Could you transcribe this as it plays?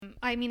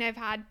I mean, I've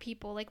had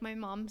people, like my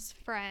mom's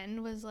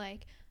friend was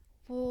like,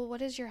 well,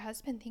 what does your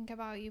husband think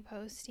about you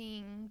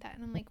posting that?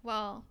 And I'm like,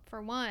 well, for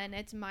one,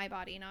 it's my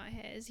body, not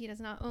his. He does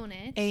not own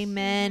it.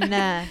 Amen.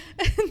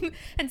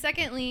 And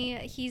secondly,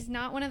 he's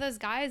not one of those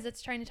guys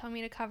that's trying to tell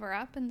me to cover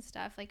up and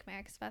stuff. Like my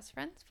ex-best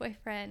friend's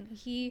boyfriend,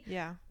 he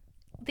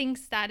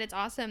thinks that it's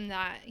awesome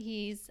that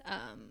he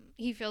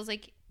feels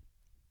like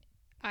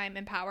I'm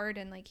empowered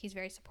and like he's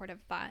very supportive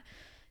of that.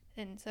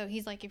 And so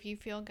he's like, if you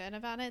feel good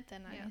about it,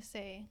 then I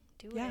say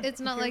do it.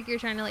 It's not like you're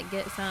trying to like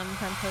get some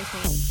from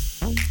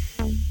posting.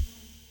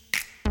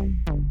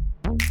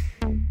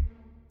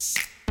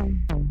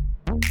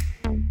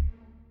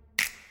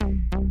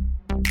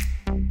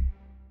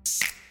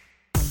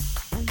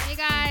 Hey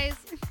guys,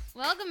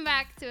 welcome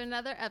back to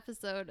another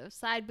episode of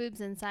Side Boobs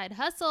and Side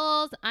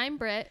Hustles. I'm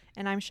Britt.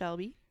 And I'm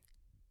Shelby.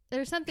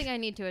 There's something I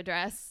need to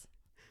address.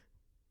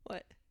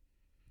 What?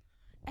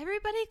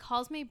 Everybody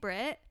calls me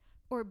Britt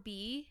or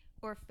B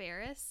or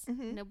Ferris.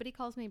 Mm-hmm. Nobody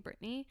calls me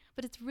Brittany,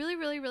 but it's really,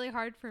 really, really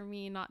hard for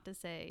me not to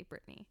say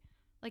Brittany.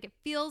 Like it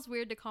feels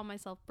weird to call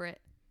myself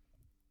Britt.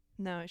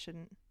 No, it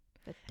shouldn't.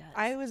 It does.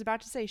 I was about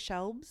to say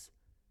Shelbs,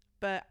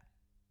 but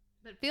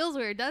it feels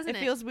weird, doesn't it? It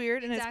feels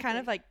weird, and Exactly. It's kind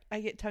of like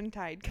I get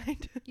tongue-tied,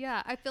 kind of.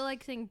 Yeah, I feel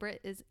like saying Britt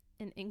is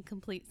an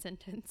incomplete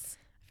sentence.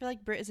 I feel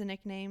like Britt is a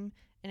nickname,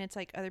 and it's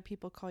like other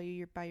people call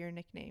you by your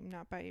nickname,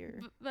 not by your...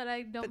 But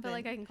I don't feel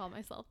like I can call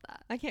myself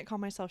that. I can't call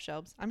myself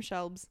Shelbs. I'm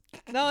Shelbs.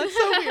 No, it's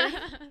so weird.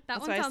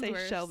 That's why sounds I say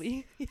worse.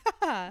 Shelby.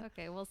 Yeah.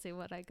 Okay, we'll see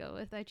what I go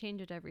with. I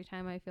change it every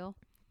time I feel.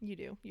 You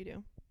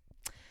do.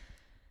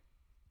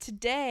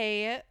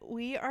 Today,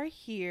 we are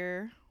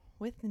here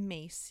with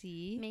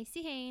Macy.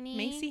 Macy Haney.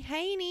 Macy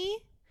Haney.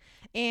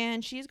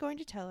 And she's going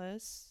to tell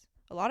us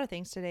a lot of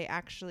things today,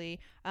 actually,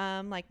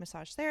 like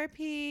massage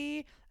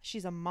therapy.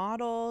 She's a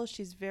model.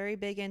 She's very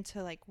big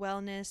into like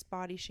wellness,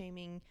 body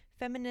shaming,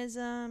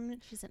 feminism.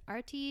 She's an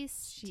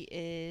artiste. She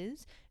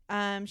is.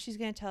 She's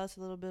going to tell us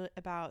a little bit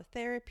about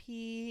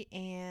therapy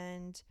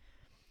and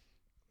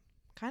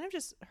kind of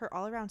just her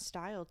all around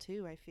style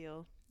too, I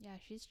feel. Yeah,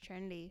 she's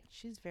trendy.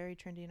 She's very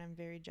trendy, and I'm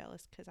very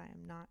jealous because I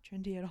am not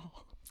trendy at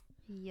all.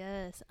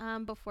 Yes.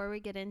 Before we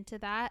get into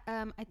that,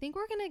 I think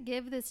we're gonna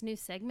give this new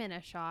segment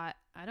a shot.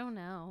 I don't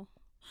know.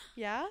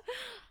 Yeah?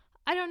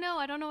 I don't know.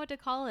 I don't know what to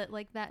call it.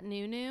 Like that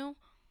new.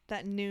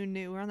 That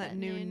new. We're on that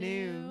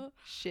new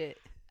shit.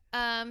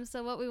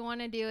 So what we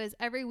want to do is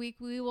every week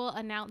we will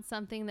announce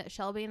something that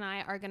Shelby and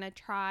I are going to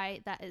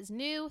try that is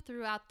new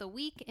throughout the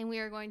week, and we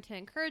are going to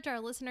encourage our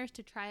listeners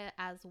to try it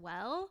as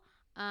well.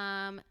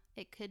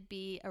 It could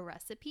be a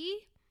recipe.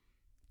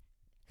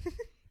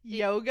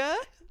 Yoga?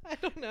 I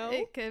don't know.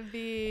 It could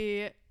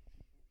be,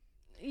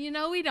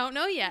 we don't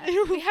know yet.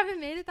 We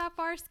haven't made it that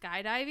far.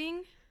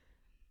 Skydiving.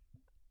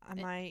 I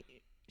might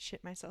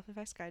shit myself if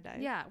I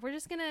skydive. Yeah, we're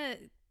just going to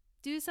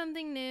do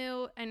something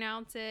new,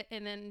 announce it,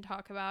 and then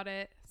talk about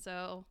it.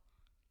 So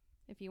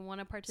if you want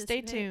to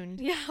participate. Stay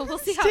tuned. Yeah, we'll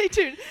see how. Stay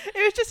tuned.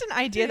 It was just an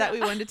idea that we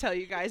wanted to tell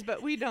you guys,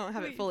 but we don't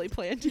have it fully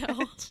planned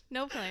yet.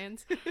 No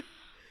plans.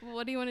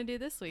 What do you want to do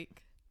this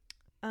week?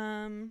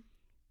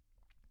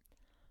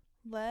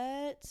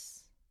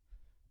 Let's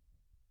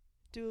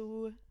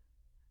do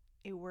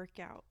a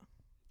workout.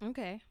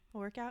 Okay. A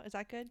workout? Is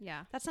that good?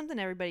 Yeah. That's something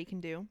everybody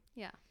can do.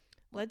 Yeah.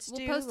 We'll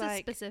post a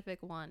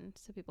specific one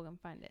so people can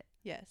find it.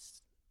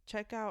 Yes.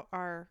 Check out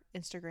our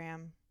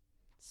Instagram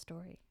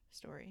story.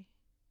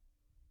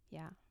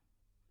 Yeah.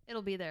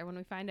 It'll be there when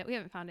we find it. We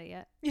haven't found it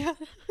yet. Yeah.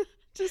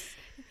 Just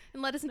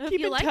and let us know if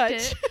keep you in liked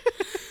touch.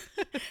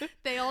 it.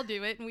 They all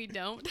do it and we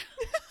don't.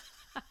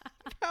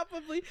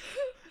 Probably.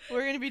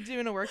 We're going to be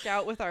doing a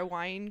workout with our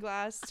wine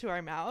glass to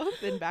our mouth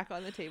and back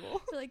on the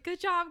table. We're like, good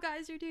job,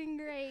 guys. You're doing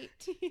great.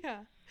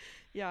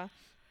 Yeah.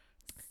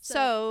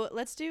 So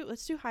let's do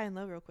high and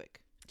low real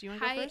quick. Do you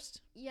want to go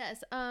first?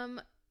 Yes.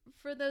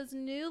 For those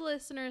new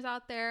listeners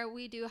out there,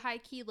 we do high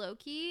key, low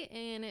key,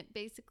 and it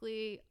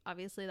basically,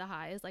 obviously, the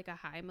high is like a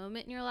high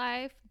moment in your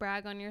life.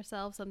 Brag on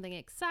yourself, something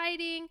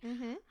exciting,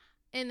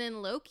 and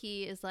then low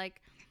key is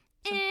like,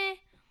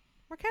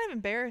 We're kind of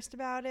embarrassed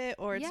about it,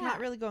 or it's not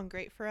really going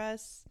great for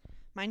us.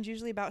 Mine's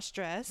usually about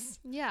stress.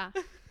 Yeah,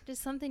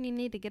 just something you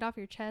need to get off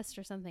your chest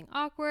or something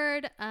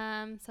awkward.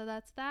 So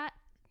that's that.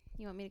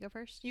 You want me to go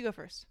first? You go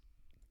first.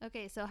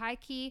 Okay, so high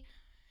key.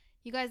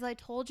 You guys, I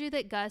told you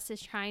that Gus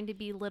is trying to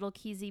be little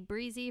Keezy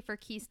Breezy for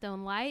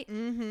Keystone Light.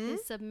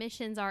 His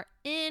submissions are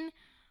in.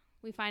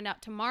 We find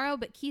out tomorrow,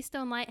 but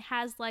Keystone Light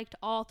has liked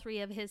all 3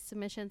 of his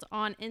submissions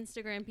on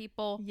Instagram,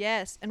 people.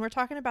 Yes, and we're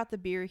talking about the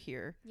beer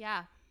here.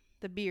 Yeah.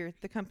 The beer,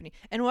 the company.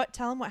 And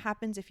tell him what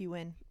happens if you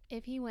win.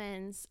 If he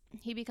wins,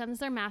 he becomes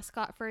their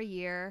mascot for a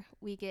year.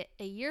 We get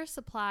a year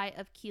supply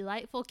of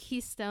Keelightful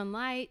Keystone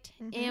Light,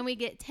 and we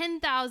get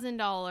 $10,000.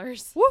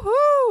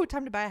 Woohoo!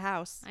 Time to buy a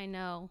house. I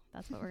know.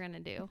 That's what we're going to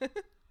do.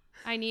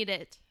 I need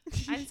it.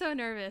 I'm so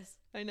nervous.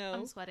 I know.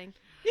 I'm sweating.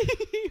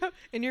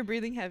 And you're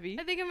breathing heavy.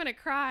 I think I'm going to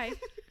cry.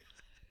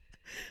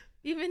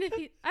 Even if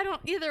I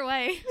don't, either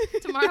way,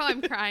 tomorrow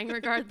I'm crying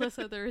regardless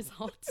of the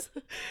results.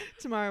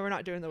 Tomorrow we're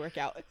not doing the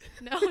workout.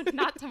 No,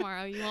 not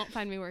tomorrow. You won't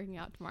find me working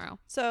out tomorrow.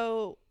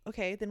 So,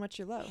 okay, then what's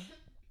your low?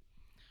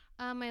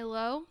 My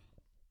low.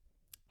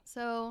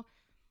 So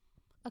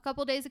a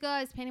couple days ago,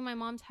 I was painting my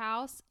mom's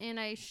house and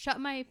I shut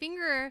my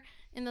finger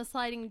in the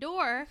sliding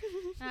door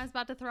and I was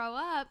about to throw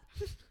up.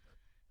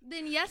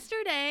 Then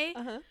yesterday,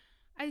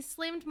 I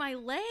slammed my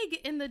leg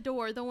in the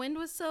door. The wind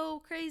was so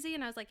crazy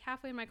and I was like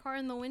halfway in my car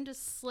and the wind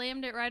just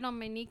slammed it right on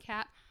my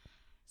kneecap.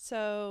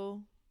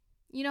 So,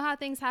 you know how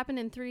things happen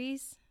in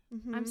threes?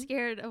 I'm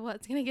scared of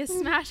what's going to get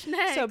smashed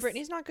next. So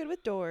Brittany's not good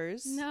with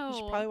doors. No. You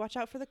should probably watch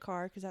out for the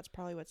car because that's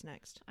probably what's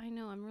next. I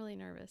know. I'm really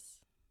nervous.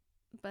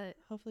 But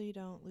hopefully you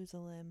don't lose a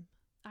limb.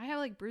 I have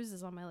like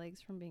bruises on my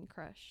legs from being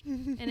crushed.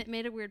 And it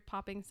made a weird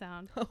popping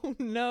sound. Oh,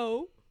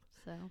 no.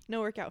 So no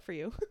workout for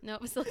you.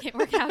 Nope, still can't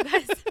work out,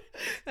 guys.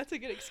 That's a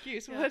good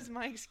excuse. Yeah. What's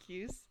my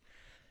excuse?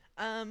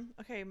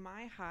 Okay,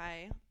 my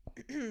high.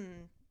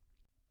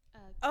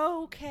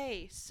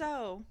 Okay,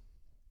 so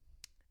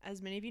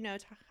as many of you know,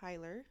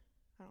 Tyler.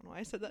 I don't know why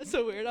I said that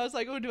so weird. I was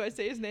like, oh, do I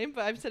say his name?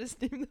 But I've said his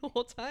name the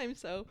whole time.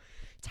 So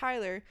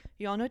Tyler,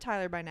 you all know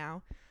Tyler by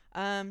now.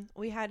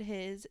 We had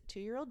his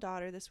 2-year-old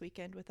daughter this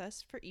weekend with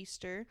us for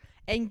Easter.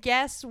 And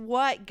guess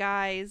what,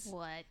 guys?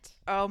 What?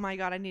 Oh my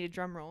God, I need a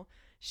drum roll.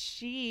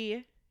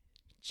 She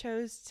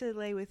chose to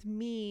lay with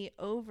me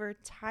over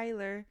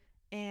Tyler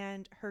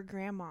and her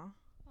grandma.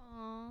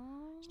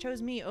 Aww. She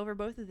chose me over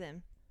both of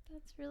them.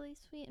 That's really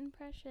sweet and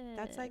precious.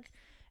 That's like,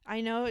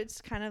 I know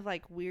it's kind of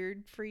like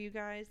weird for you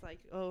guys.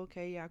 Like, oh,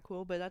 okay, yeah,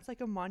 cool. But that's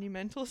like a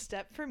monumental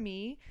step for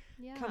me.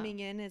 Yeah.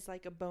 Coming in as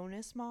like a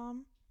bonus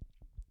mom.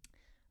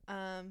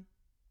 I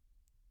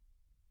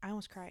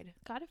almost cried.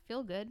 Gotta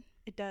feel good.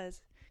 It does.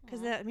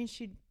 Because that means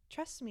she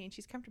trusts me and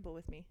she's comfortable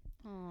with me.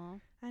 Aw.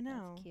 I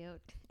know. That's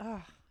cute.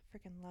 Oh,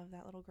 freaking love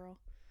that little girl.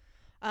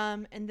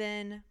 And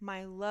then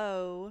my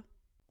low.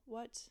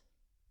 What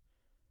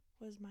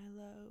was my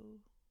low?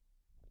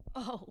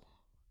 Oh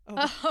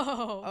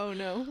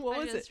no. What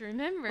was it? I just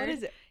remembered. What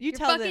is it? You Your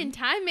tell fucking them.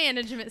 time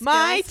management skills.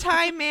 My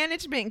time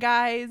management,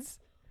 guys.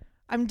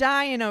 I'm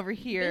dying over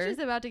here. Bitch is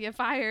about to get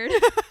fired.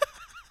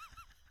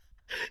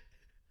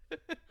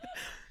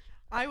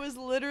 I was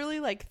literally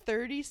like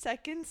 30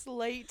 seconds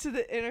late to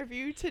the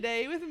interview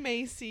today with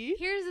Macy.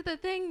 Here's the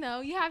thing,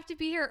 though. You have to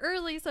be here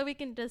early so we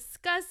can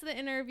discuss the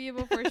interview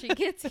before she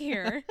gets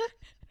here.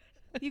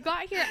 You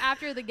got here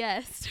after the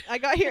guest. I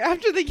got here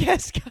after the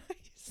guest,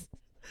 guys.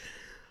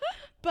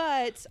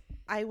 But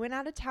I went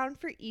out of town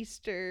for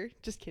Easter.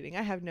 Just kidding.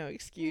 I have no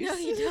excuse. No,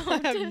 you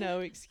don't. I have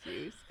no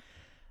excuse.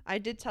 I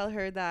did tell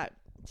her that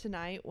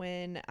tonight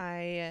when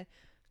I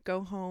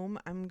go home,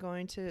 I'm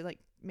going to like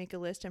make a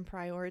list and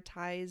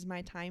prioritize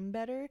my time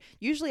better.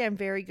 Usually I'm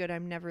very good.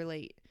 I'm never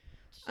late.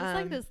 Just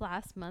like this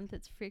last month,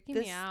 it's freaking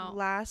me out. This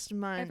last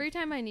month. Every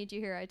time I need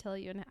you here, I tell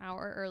you an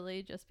hour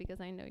early just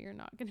because I know you're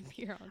not going to be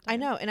here on time. I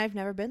know, and I've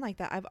never been like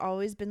that. I've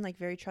always been like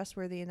very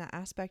trustworthy in that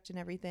aspect and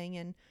everything,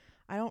 and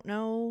I don't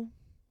know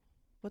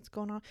what's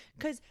going on.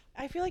 Because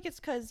I feel like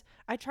it's because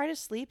I try to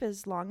sleep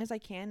as long as I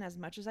can, as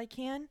much as I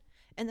can,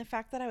 and the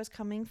fact that I was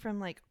coming from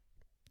like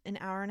an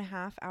hour and a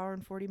half, hour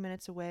and 40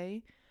 minutes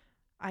away,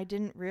 I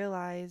didn't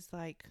realize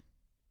like,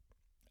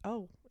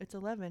 oh, it's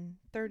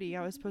 11:30.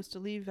 I was supposed to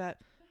leave at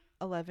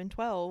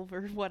 11:12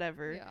 or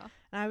whatever. Yeah.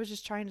 And I was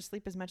just trying to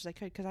sleep as much as I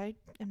could because I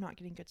am not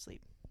getting good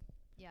sleep.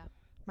 Yeah.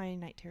 My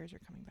night terrors are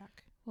coming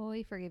back. Well,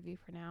 we forgive you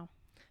for now.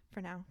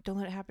 For now. Don't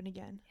let it happen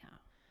again. Yeah.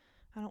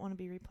 I don't want to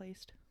be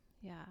replaced.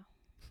 Yeah.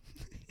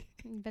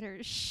 You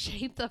better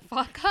shape the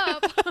fuck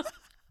up.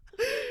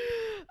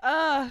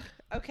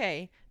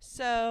 Okay.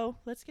 So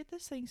let's get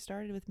this thing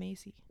started with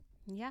Macy.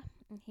 Yeah.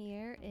 And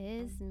here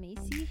is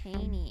Macy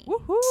Haney.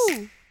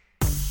 Woohoo!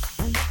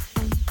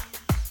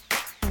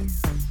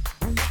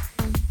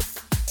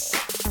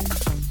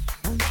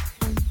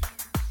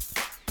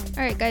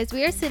 All right, guys,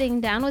 we are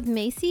sitting down with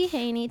Macy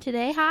Haney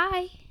today.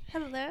 Hi.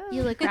 Hello.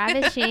 You look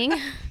ravishing.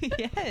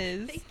 Yes.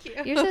 Thank you.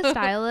 You're so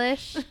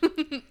stylish.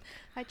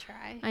 I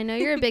try. I know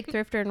you're a big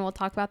thrifter, and we'll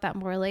talk about that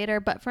more later.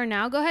 But for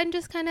now, go ahead and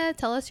just kind of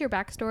tell us your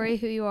backstory,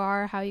 who you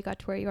are, how you got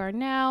to where you are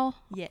now.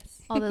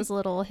 Yes. All those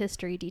little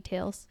history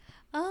details.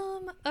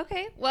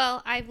 Okay.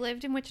 Well, I've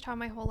lived in Wichita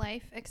my whole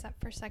life,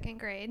 except for 2nd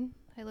grade.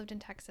 I lived in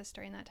Texas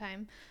during that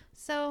time.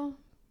 So,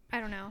 I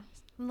don't know.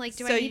 I'm like,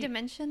 do I need to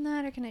mention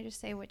that, or can I just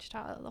say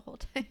Wichita the whole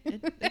time?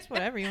 It's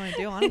whatever you want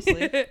to do,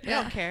 honestly. I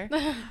don't care.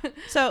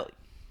 So,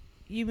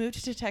 you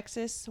moved to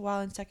Texas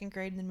while in 2nd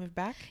grade and then moved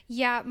back?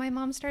 Yeah, my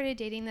mom started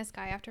dating this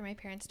guy after my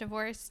parents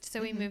divorced.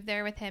 So we moved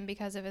there with him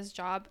because of his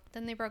job.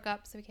 Then they broke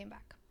up, so we came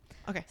back.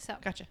 Okay. So,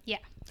 gotcha. Yeah.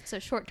 So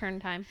short turn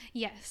time.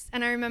 Yes.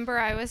 And I remember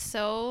I was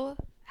so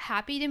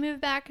happy to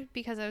move back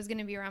because I was going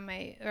to be around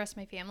the rest of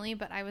my family,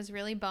 but I was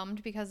really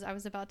bummed because I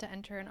was about to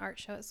enter an art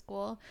show at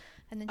school.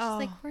 And then she's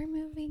like, we're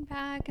moving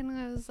back. And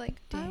I was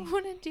like, I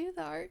want to do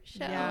the art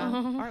show.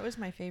 Yeah. Art was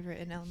my favorite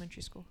in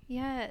elementary school.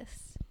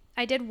 Yes.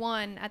 I did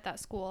one at that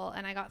school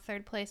and I got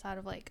 3rd place out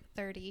of like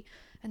 30.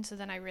 And so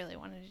then I really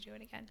wanted to do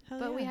it again.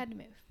 But we had to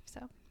move.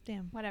 So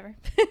damn, whatever.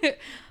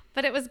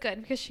 But it was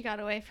good because she got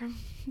away from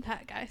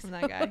that guy. From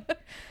that guy.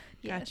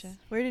 Yes. Gotcha.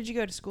 Where did you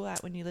go to school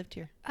at when you lived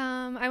here?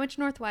 I went to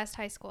Northwest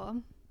High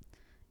School.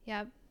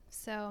 Yep.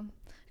 So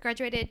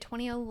graduated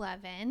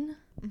 2011.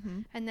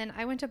 And then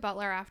I went to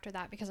Butler after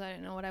that because I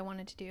didn't know what I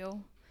wanted to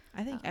do.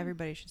 I think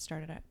everybody should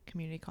start it at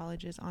community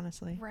colleges,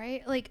 honestly.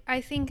 Right? Like,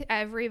 I think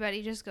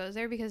everybody just goes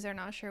there because they're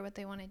not sure what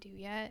they want to do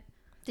yet.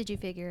 Did you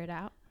figure it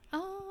out?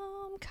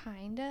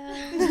 Kind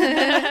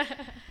of.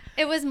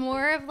 It was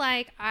more of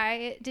like,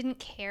 I didn't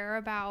care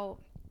about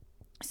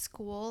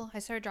school. I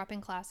started dropping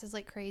classes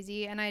like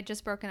crazy, and I had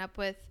just broken up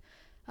with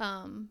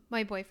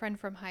my boyfriend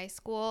from high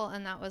school,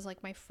 and that was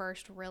like my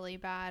first really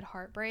bad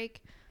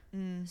heartbreak.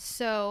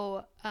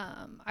 So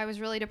I was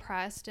really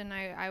depressed, and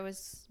I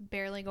was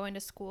barely going to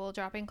school,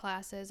 dropping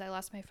classes. I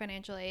lost my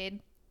financial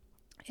aid,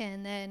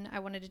 and then I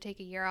wanted to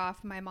take a year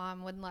off. My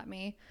mom wouldn't let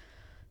me.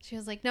 She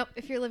was like, nope,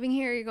 if you're living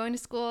here, you're going to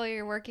school,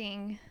 you're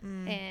working.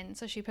 And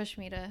so she pushed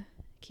me to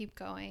keep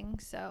going.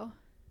 So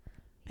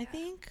I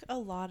think a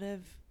lot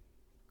of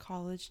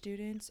college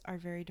students are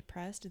very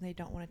depressed and they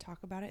don't want to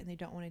talk about it and they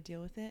don't want to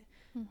deal with it.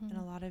 And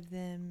a lot of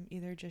them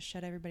either just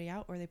shut everybody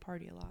out or they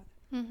party a lot.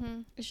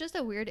 It's just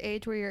a weird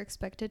age where you're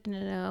expected to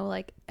know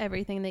like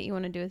everything that you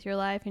want to do with your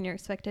life, and you're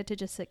expected to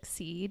just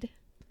succeed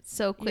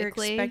so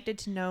quickly. You're expected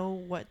to know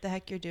what the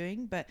heck you're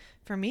doing. But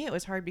for me, it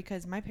was hard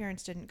because my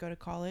parents didn't go to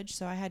college,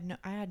 so I had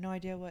no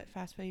idea what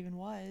FAFSA even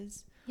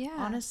was. Yeah,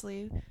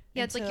 honestly.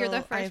 Yeah, it's like you're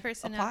the first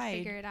person to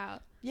figure it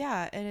out.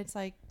 Yeah, and it's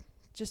like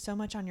just so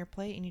much on your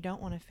plate, and you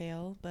don't want to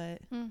fail,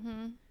 but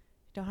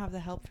don't have the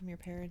help from your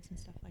parents and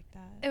stuff like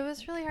that. It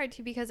was really hard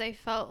too because I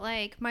felt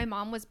like my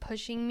mom was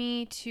pushing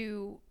me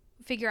to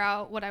figure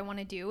out what I want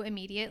to do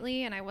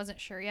immediately, and I wasn't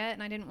sure yet,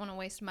 and I didn't want to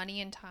waste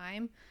money and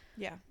time.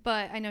 Yeah.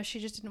 But I know she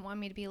just didn't want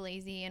me to be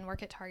lazy and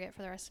work at Target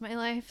for the rest of my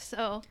life.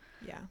 So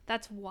yeah,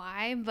 that's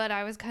why. But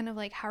I was kind of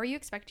like, how are you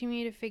expecting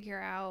me to figure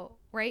out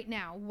right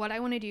now what I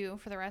want to do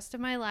for the rest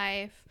of my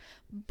life,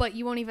 but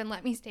you won't even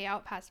let me stay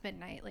out past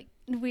midnight? Like,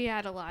 we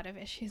had a lot of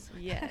issues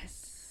with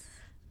yes.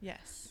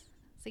 Yes.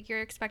 It's like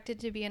you're expected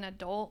to be an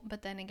adult,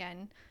 but then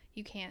again,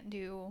 you can't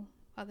do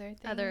other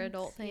things. Other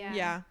adult things.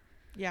 Yeah.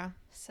 Yeah.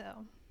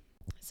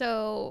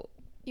 So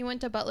you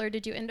went to Butler.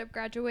 Did you end up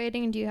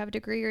graduating? Do you have a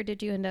degree, or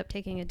did you end up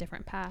taking a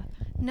different path?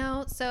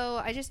 No.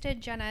 So I just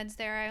did gen eds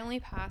there. I only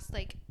passed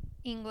like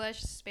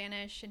English,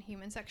 Spanish, and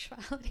human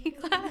sexuality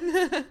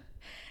class.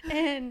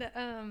 And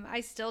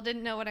I still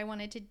didn't know what I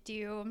wanted to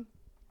do.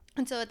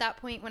 And so at that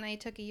point, when I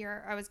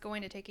was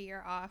going to take a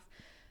year off,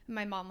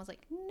 my mom was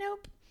like,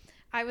 nope.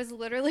 I was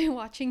literally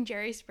watching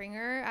Jerry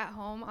Springer at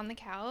home on the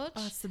couch.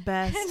 Oh, it's the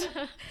best.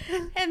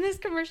 And this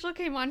commercial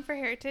came on for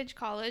Heritage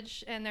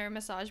College and their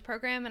massage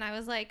program. And I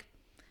was like,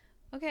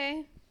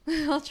 okay,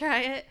 I'll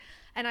try it.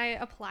 And I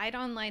applied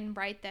online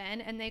right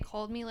then. And they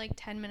called me like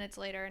 10 minutes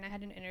later. And I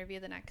had an interview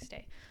the next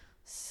day.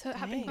 So it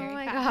happened very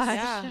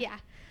fast. Gosh.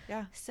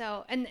 Yeah.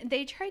 So, and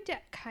they tried to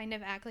kind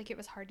of act like it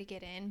was hard to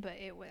get in, but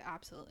it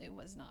absolutely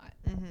was not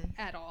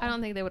at all. I don't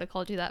think they would have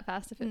called you that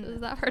fast if it was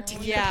that hard to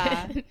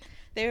get in.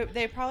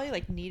 They probably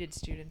like needed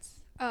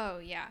students. Oh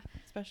yeah,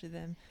 especially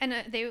them. And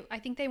I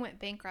think they went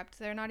bankrupt.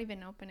 They're not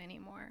even open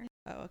anymore.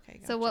 Oh, okay.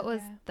 Gotcha. So what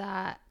was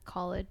that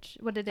college?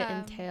 What did it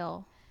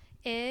entail?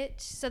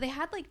 So they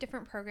had like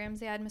different programs.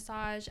 They had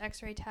massage,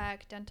 X-ray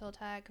tech, dental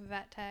tech,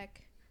 vet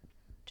tech,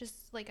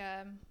 just like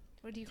a.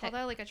 What do you call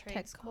that? Like a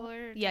trade school?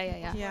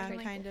 Yeah,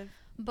 kind of.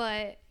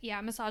 But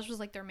yeah, massage was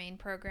like their main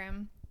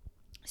program.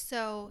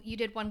 So you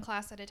did one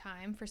class at a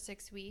time for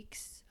 6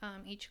 weeks,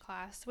 each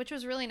class, which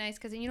was really nice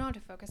because then you don't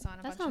have to focus on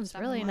a bunch of stuff. That sounds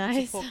really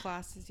nice. Multiple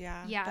classes,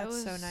 yeah. Yeah, that's it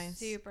was so nice.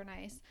 Super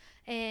nice.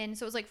 And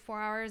so it was like 4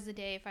 hours a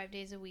day, 5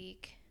 days a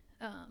week.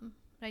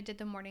 I did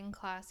the morning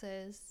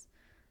classes.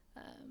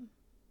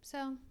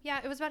 So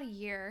yeah, it was about a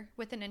year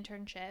with an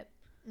internship.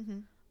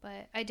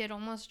 But I did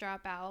almost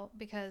drop out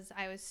because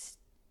I was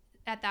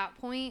at that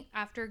point,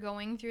 after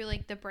going through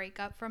like the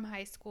breakup from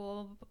high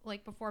school,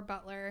 like before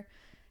Butler,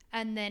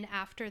 and then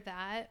after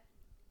that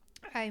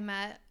I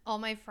met all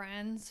my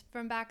friends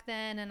from back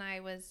then, and I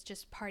was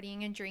just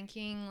partying and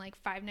drinking like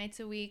 5 nights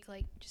a week,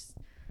 like just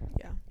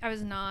I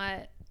was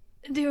not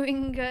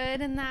doing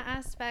good in that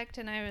aspect,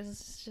 and I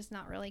was just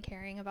not really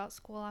caring about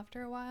school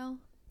after a while.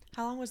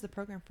 How long was the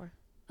program for?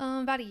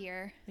 About a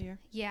year. A year?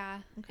 Yeah,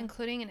 okay.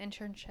 Including an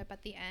internship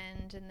at the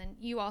end. And then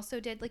you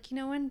also did, like, you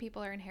know, when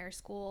people are in hair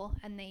school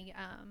and they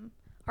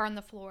are on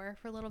the floor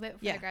for a little bit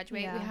before they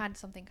graduate, we had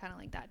something kind of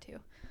like that too.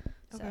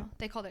 So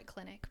they called it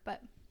clinic,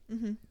 but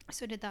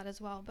so I did that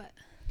as well. But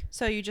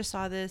so you just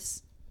saw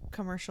this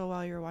commercial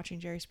while you were watching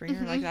Jerry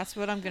Springer, like, that's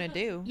what I'm gonna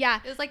do. Yeah,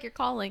 it was like your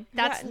calling.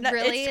 That's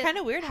really, it's kind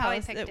of weird how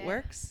it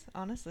works,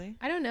 honestly.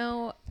 I don't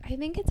know, I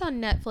think it's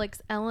on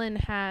Netflix. Ellen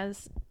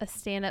has a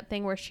stand-up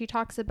thing where she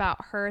talks about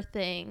her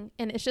thing,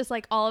 and it's just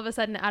like all of a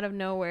sudden out of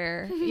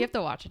nowhere. You have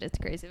to watch it, it's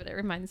crazy, but it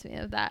reminds me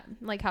of that,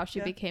 like how she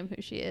became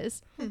who she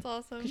is. That's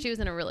awesome, because she was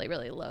in a really,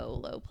 really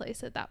low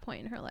place at that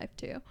point in her life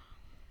too.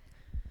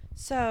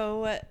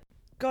 So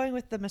going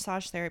with the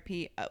massage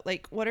therapy,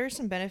 like what are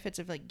some benefits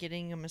of like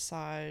getting a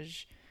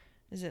massage?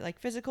 Is it like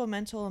physical,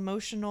 mental,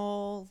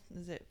 emotional?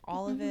 Is it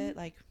all of it?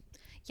 Like,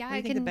 yeah, what do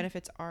you think the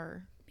benefits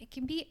are? It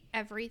can be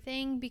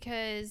everything,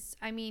 because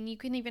I mean, you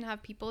can even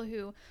have people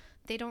who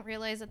they don't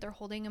realize that they're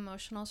holding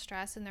emotional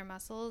stress in their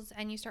muscles,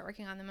 and you start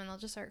working on them and they'll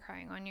just start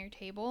crying on your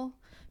table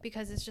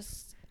because it's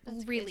just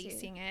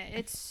releasing it.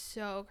 It's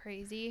so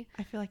crazy.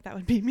 I feel like that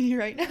would be me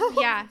right now.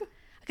 Yeah.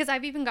 Because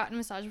I've even gotten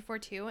massage before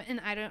too, and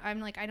I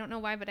don't know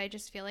why, but I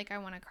just feel like I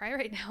want to cry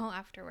right now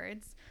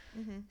afterwards.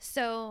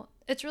 So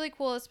it's really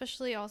cool,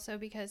 especially also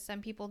because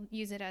some people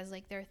use it as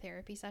like their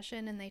therapy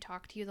session, and they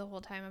talk to you the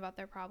whole time about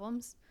their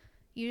problems.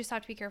 You just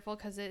have to be careful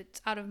because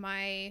it's out of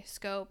my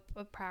scope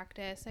of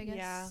practice, I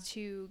guess,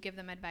 to give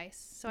them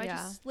advice. So I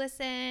just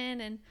listen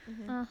and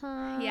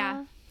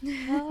yeah.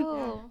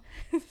 Oh.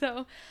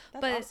 So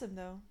that's awesome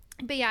though.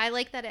 But yeah, I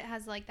like that it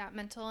has like that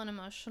mental and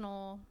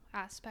emotional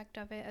aspect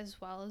of it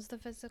as well as the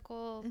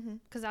physical,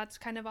 because that's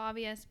kind of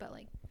obvious, but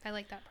like I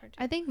like that part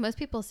too. I think most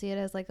people see it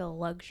as like a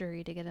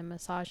luxury to get a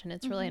massage, and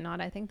it's really not.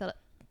 I think that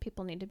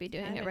people need to be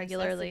doing it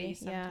regularly.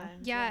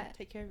 Yeah.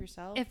 Take care of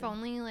yourself. If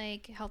only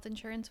like health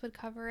insurance would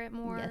cover it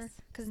more,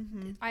 because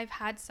I've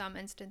had some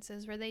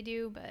instances where they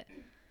do, but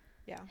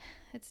yeah,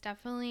 it's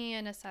definitely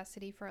a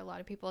necessity for a lot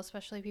of people,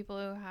 especially people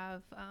who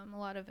have a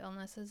lot of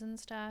illnesses and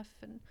stuff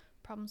and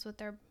problems with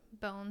their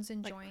bones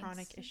and like joints,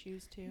 chronic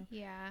issues too.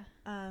 Yeah.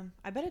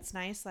 I bet it's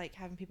nice like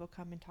having people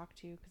come and talk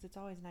to you, because it's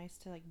always nice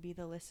to like be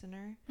the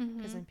listener,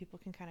 because then people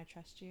can kind of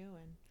trust you.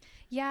 And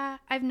yeah,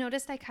 I've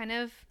noticed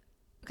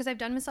because I've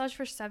done massage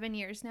for 7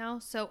 years now,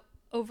 so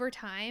over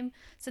time,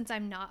 since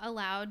I'm not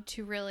allowed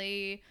to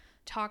really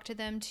talk to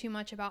them too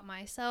much about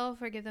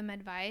myself or give them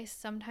advice,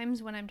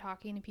 sometimes when I'm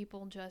talking to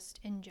people just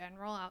in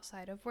general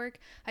outside of work,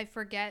 I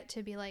forget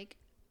to be like,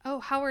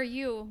 oh, how are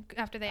you,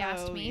 after they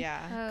asked me.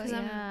 Because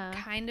I'm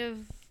kind of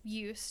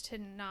used to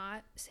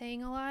not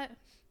saying a lot.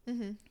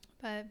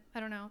 But I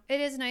don't know,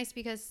 it is nice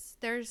because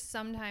there's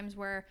some times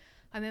where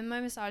I'm in my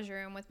massage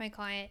room with my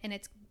client and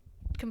it's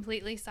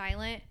completely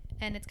silent,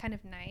 and it's kind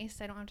of nice.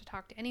 I don't have to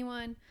talk to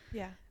anyone.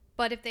 Yeah.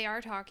 But if they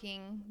are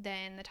talking,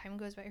 then the time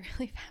goes by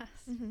really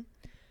fast.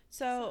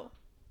 So,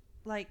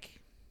 like,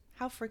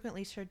 how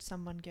frequently should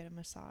someone get a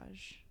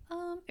massage?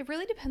 It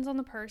really depends on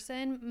the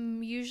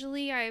person.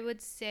 Usually, I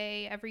would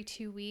say every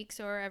 2 weeks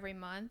or every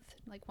month,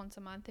 like once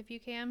a month if you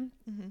can.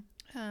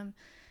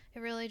 It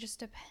really just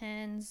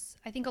depends.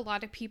 I think a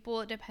lot of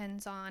people, it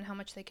depends on how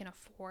much they can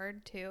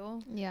afford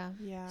too. Yeah.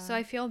 So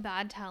I feel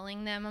bad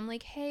telling them. I'm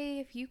like, hey,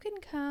 if you can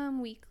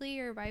come weekly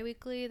or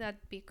bi-weekly,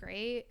 that'd be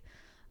great.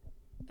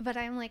 But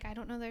I'm like, I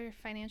don't know their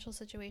financial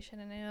situation,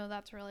 and I know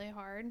that's really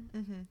hard.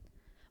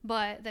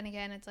 But then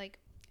again, it's like,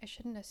 I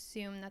shouldn't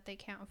assume that they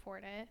can't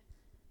afford it,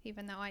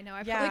 even though I know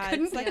I probably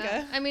couldn't. It's like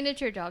I mean,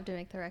 it's your job to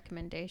make the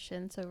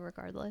recommendation, so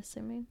regardless,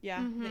 I mean.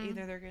 Yeah,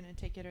 either they're going to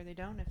take it or they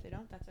don't. If they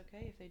don't, that's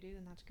okay. If they do,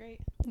 then that's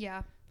great.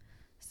 Yeah.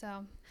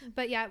 So,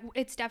 but yeah,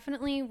 it's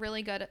definitely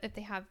really good if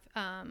they have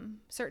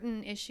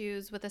certain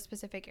issues with a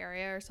specific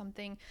area or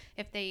something.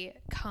 If they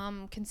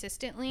come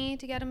consistently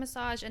to get a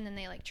massage and then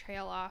they like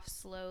trail off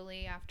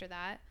slowly after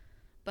that.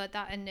 But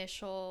that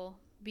initial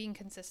being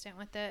consistent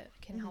with it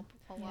can help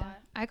a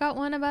lot. I got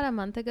one about a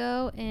month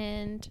ago,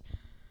 and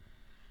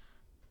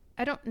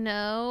I don't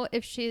know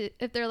if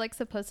they're like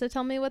supposed to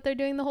tell me what they're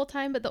doing the whole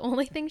time, but the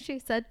only thing she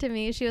said to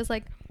me, she was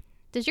like,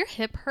 does your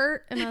hip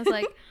hurt? And I was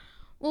like,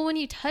 well, when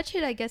you touch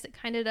it, I guess it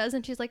kind of does.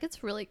 And she's like,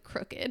 it's really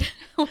crooked.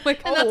 I'm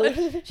like,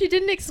 she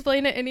didn't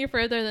explain it any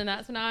further than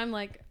that. So now I'm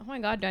like, oh my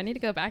God, do I need to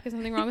go back? Is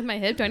something wrong with my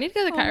hip? Do I need to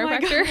go to the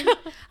chiropractor?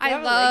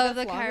 I love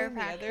the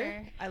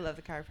chiropractor. I love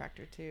the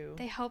chiropractor too.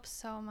 They help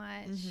so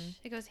much.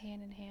 It goes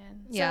hand in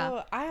hand.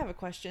 So I have a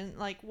question.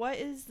 Like, what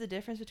is the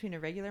difference between a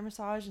regular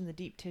massage and the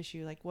deep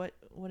tissue? Like, what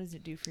does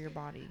it do for your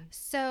body?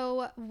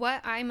 So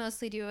what I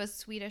mostly do is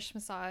Swedish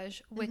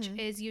massage, which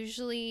is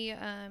usually,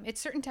 it's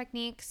certain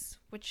techniques,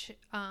 which,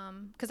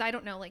 because I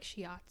don't know like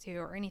shiatsu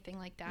or anything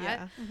like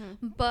that,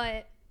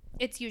 but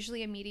it's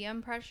usually a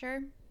medium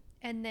pressure.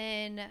 And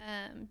then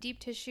deep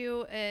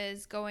tissue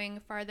is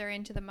going farther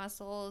into the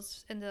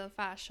muscles, into the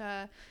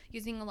fascia,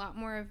 using a lot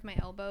more of my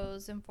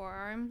elbows and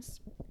forearms.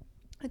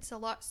 It's a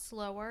lot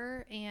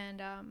slower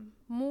and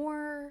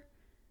more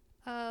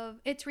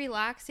of, it's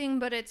relaxing,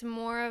 but it's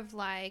more of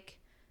like,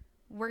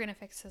 we're going to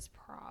fix this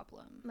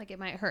problem. Like it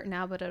might hurt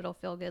now, but it'll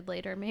feel good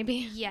later,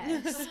 maybe.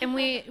 Yes. And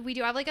we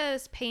do have like a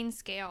pain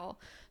scale.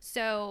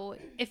 So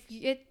if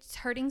it's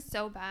hurting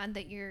so bad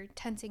that you're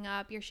tensing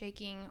up, you're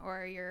shaking,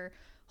 or you're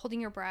holding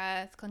your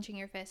breath, clenching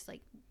your fist, like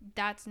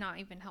that's not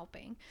even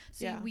helping.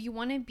 So you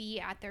want to be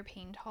at their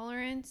pain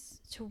tolerance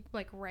to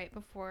like right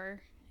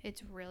before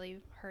it's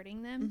really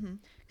hurting them.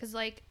 Because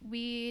like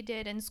we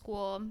did in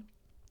school,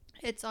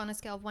 it's on a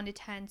scale of 1 to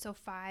 10. So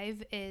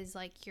 5 is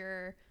like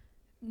your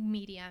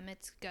medium,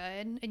 it's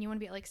good, and you want to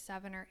be at like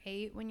 7 or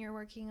 8 when you're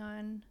working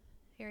on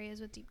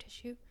areas with deep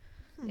tissue.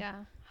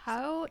 Yeah.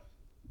 How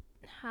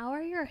how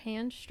are your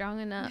hands strong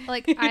enough?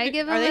 Like, I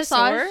give a Are they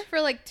massage sore?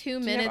 for like 2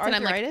 minutes and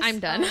I'm like, arthritis? I'm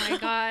done. Oh my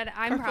God.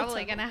 I'm Carpal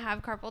probably tunnel. going to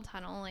have carpal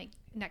tunnel like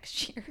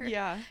next year.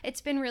 Yeah.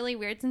 It's been really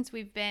weird since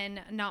we've been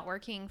not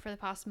working for the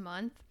past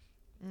month.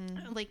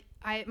 Like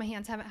my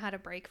hands haven't had a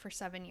break for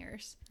 7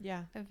 years.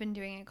 Yeah. I've been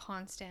doing it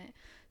constant.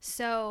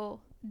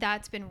 So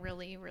that's been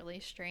really, really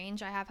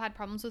strange. I have had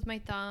problems with my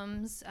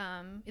thumbs.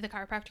 The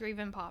chiropractor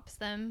even pops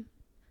them.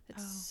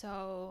 It's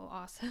so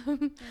awesome.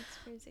 That's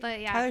crazy. But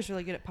yeah. Tyler's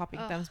really good at popping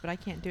thumbs, but I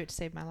can't do it to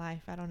save my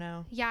life. I don't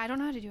know. Yeah, I don't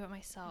know how to do it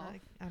myself.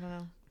 I don't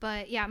know.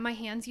 But yeah, my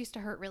hands used to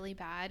hurt really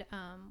bad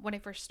when I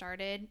first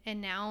started,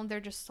 and now they're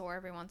just sore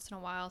every once in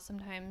a while.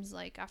 Sometimes,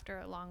 like after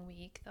a long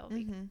week,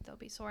 they'll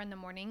be sore in the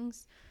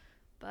mornings.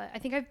 But I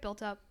think I've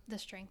built up the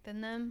strength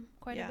in them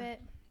quite a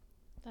bit.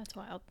 That's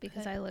wild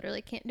because I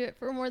literally can't do it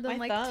for more than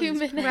My like 2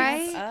 minutes.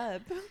 Right?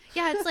 Up.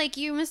 Yeah, it's like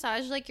you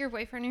massage like your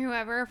boyfriend or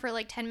whoever for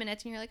like 10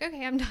 minutes, and you're like,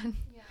 okay, I'm done.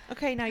 Yeah.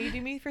 Okay, now you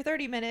do me for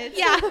 30 minutes.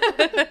 Yeah.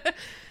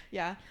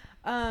 Yeah.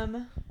 What was I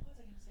gonna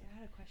say? I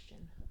had a question.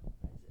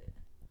 What is it?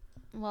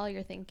 While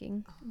you're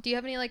thinking, do you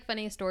have any like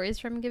funny stories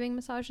from giving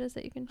massages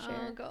that you can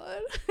share? Oh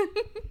God.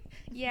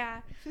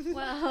 Yeah.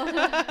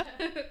 Well.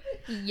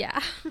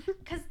 Yeah.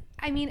 Because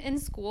I mean, in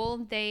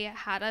school they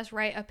had us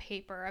write a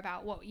paper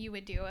about what you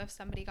would do if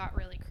somebody got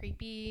really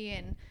creepy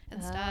and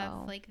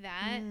stuff like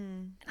that.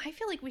 And I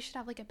feel like we should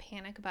have like a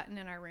panic button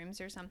in our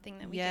rooms or something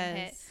that we can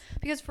hit.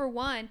 Because for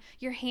one,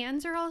 your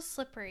hands are all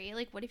slippery.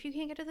 Like, what if you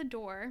can't get to the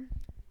door?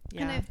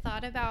 Yeah. And I've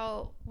thought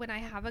about when I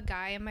have a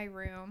guy in my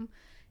room.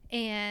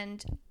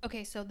 And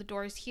okay, so the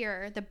door's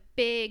here, the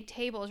big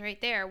table's right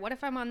there. What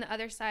if I'm on the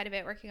other side of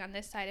it working on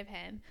this side of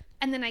him,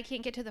 and then I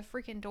can't get to the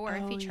freaking door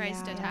if he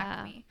tries to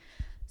attack me?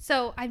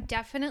 So I've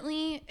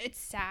definitely, it's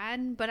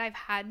sad, but I've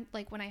had,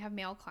 like, when I have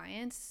male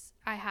clients,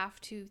 I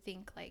have to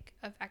think like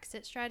of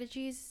exit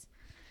strategies.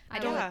 I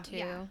don't too.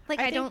 Yeah. Like,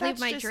 I don't leave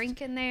my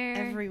drink in there.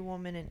 Every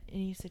woman in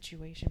any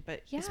situation,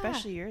 but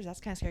especially yours, that's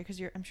kind of scary because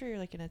I'm sure you're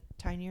like in a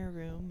tinier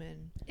room,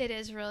 and it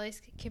is really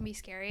can be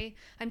scary.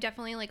 I'm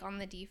definitely like on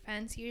the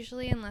defense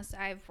usually, unless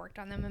I've worked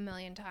on them a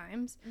million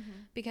times,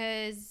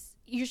 because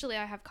usually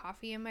I have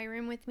coffee in my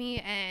room with me,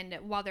 and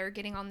while they're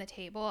getting on the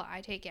table,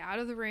 I take it out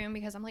of the room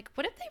because I'm like,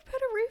 what if they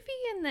put a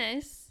roofie in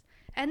this?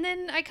 And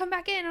then I come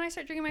back in and I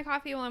start drinking my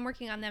coffee while I'm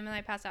working on them, and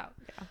I pass out.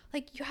 Yeah.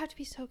 Like, you have to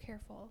be so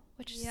careful,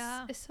 which is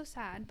so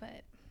sad,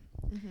 but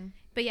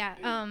but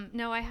yeah,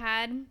 no, I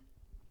had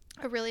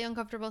a really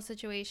uncomfortable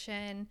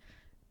situation.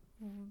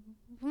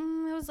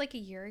 It was like a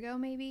year ago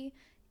maybe,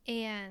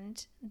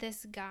 and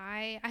this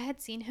guy, I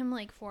had seen him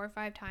like 4 or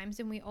 5 times,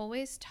 and we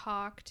always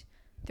talked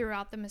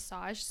throughout the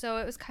massage. So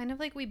it was kind of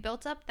like we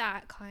built up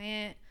that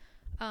client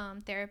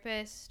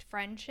therapist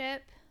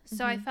friendship.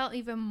 So I felt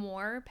even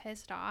more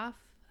pissed off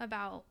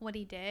about what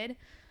he did,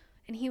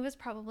 and he was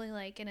probably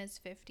like in his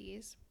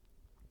 50s.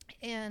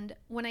 And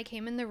when I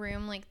came in the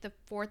room, like the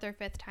 4th or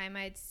 5th time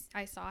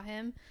I saw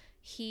him,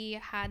 he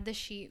had the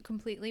sheet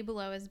completely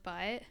below his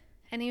butt,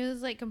 and he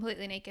was like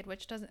completely naked,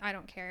 which I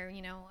don't care,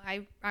 you know,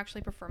 I actually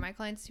prefer my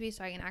clients to be,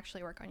 so I can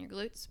actually work on your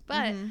glutes,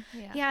 but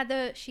he had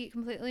the sheet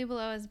completely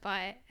below his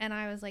butt, and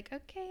I was like,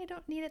 okay, I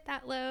don't need it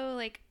that low,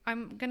 like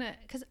I'm gonna,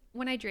 because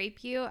when I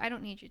drape you, I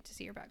don't need you to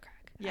see your butt crack.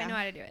 I know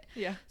how to do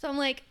it. So I'm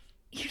like,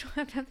 you don't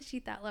have to have the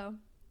sheet that low.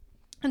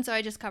 And so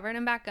I just covered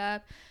him back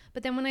up.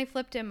 But then when I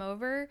flipped him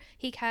over,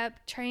 he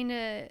kept trying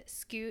to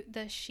scoot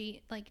the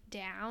sheet like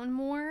down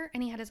more,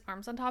 and he had his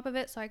arms on top of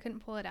it, so I couldn't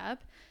pull it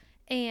up.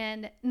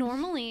 And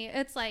normally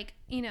it's like,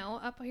 you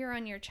know, up here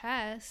on your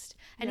chest,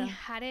 and he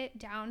had it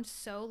down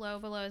so low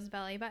below his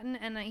belly button,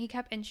 and he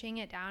kept inching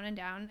it down,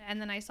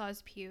 and then I saw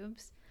his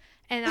pubes.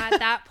 And at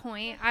that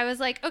point, I was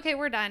like, okay,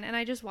 we're done. And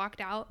I just walked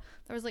out.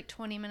 There was like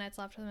 20 minutes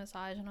left of the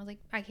massage, and I was like,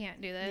 I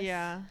can't do this.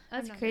 Yeah.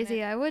 That's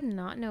crazy. I would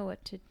not know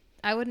what to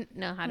I wouldn't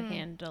know how to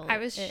handle it. I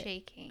was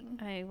shaking.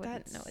 I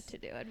wouldn't know what to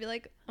do. I'd be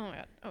like, oh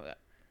my God.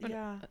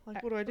 Yeah.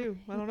 Like, what do I do?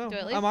 I don't know. Do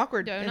I leave? I'm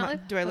awkward. Do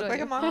I look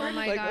like I'm awkward? Oh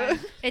my like, God.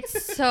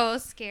 It's so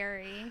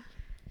scary.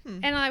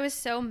 And I was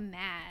so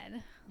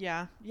mad.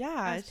 Yeah.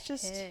 Yeah. It's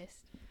just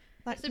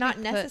like to not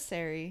be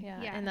necessary.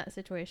 Yeah. In that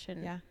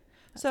situation. Yeah.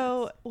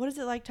 So what is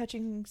it like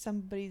touching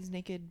somebody's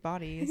naked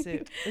body?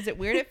 Is it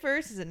weird at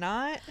first? Is it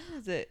not?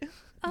 Is it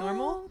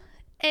normal?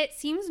 It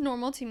seems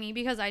normal to me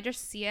because I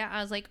just see it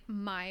as like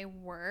my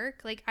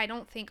work. Like, I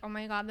don't think, oh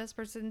my God, this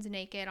person's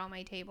naked on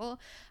my table.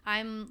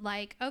 I'm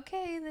like,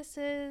 okay, this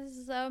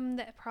is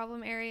the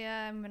problem area.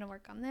 I'm gonna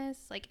work on this.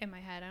 Like, in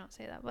my head, I don't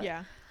say that, but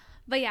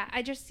yeah,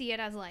 I just see it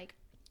as like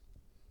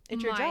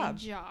it's your job.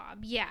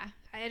 Yeah,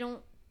 I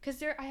don't.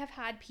 Because I have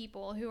had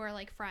people who are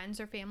like friends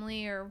or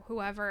family or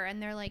whoever,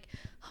 and they're like,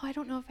 oh, I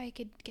don't know if I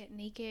could get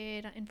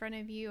naked in front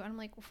of you. And I'm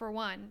like, well, for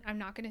one, I'm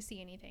not going to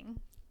see anything.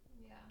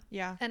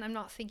 Yeah. And I'm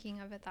not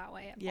thinking of it that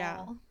way at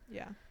all.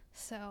 Yeah.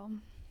 So,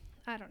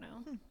 I don't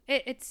know.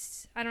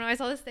 It's, I don't know. I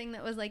saw this thing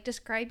that was like,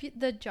 describe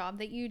the job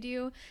that you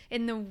do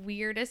in the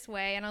weirdest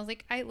way. And I was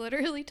like, I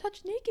literally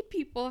touch naked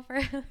people for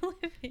a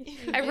living.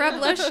 I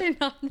rub lotion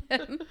on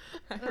them.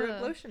 I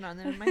rub lotion on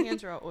them, and my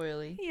hands are all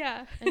oily.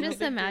 Yeah. And just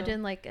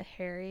imagine like a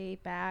hairy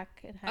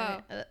back and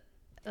having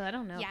I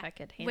don't know if I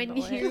could handle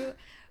when it.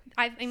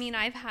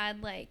 I've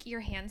had like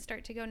your hands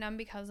start to go numb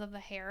because of the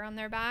hair on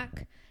their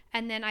back,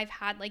 and then I've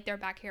had like their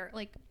back hair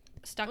like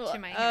stuck to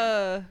my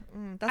hair.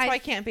 That's why I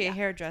can't be a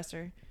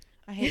hairdresser.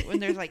 I hate when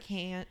there's like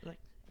hand, like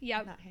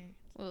not hair.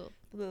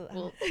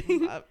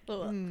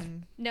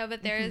 No,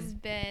 but there's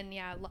been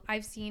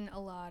I've seen a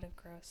lot of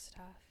gross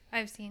stuff.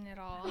 I've seen it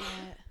all.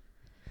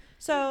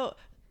 So,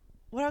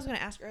 what I was going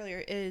to ask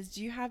earlier is,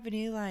 do you have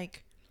any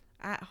like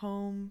at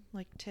home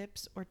like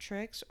tips or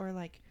tricks or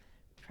like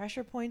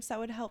pressure points that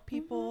would help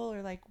people,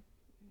 or like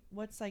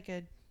what's like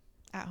a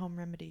at home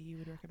remedy you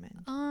would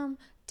recommend?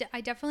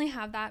 I definitely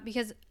have that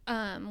because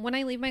when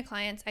I leave my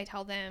clients, I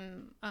tell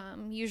them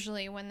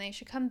usually when they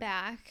should come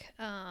back,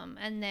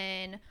 and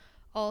then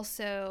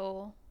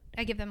also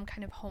I give them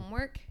kind of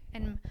homework,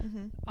 and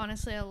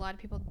honestly a lot of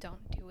people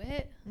don't do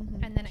it,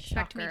 and then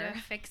expect me to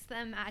fix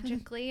them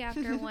magically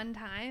after one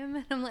time,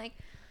 and I'm like,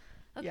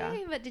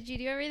 okay, but did you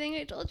do everything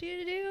I told you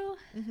to do?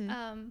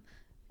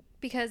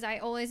 Because I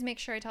always make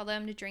sure I tell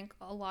them to drink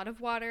a lot of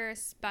water,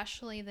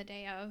 especially the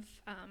day of.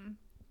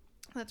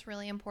 That's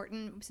really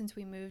important since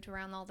we moved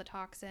around all the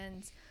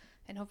toxins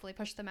and hopefully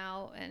push them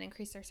out and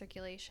increase their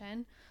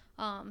circulation.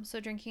 So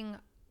drinking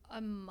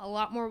a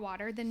lot more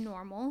water than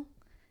normal.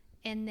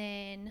 And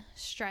then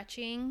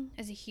stretching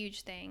is a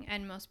huge thing,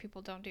 and most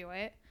people don't do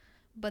it,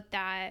 but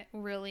that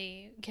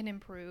really can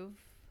improve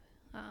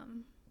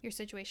your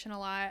situation a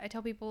lot. I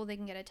tell people they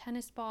can get a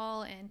tennis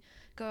ball and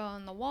go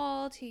on the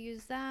wall to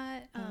use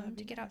that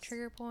to get out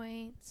trigger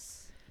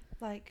points.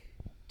 Like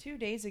 2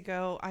 days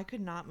ago, I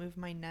could not move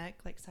my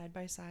neck like side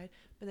by side,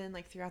 but then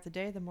like throughout the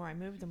day, the more I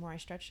moved, the more I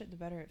stretched it, the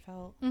better it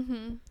felt.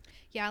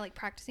 Yeah, like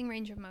practicing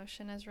range of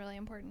motion is really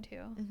important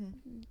too.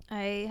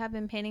 I have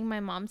been painting my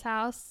mom's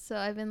house, so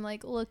I've been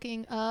like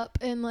looking up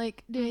and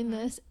like doing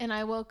this, and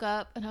I woke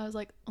up and I was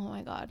like, oh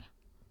my god,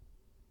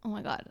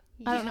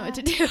 I don't know what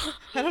to do.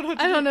 I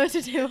don't know what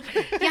to do.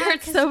 It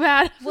hurts so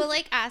bad. We'll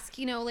like ask,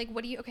 like,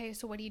 what do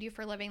you do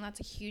for a living? That's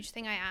a huge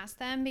thing I ask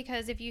them,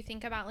 because if you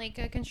think about like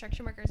a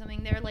construction worker or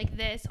something, they're like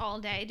this all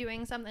day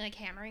doing something like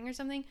hammering or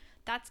something,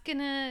 that's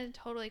gonna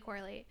totally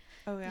correlate.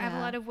 I have a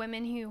lot of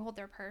women who hold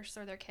their purse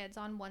or their kids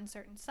on one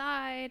certain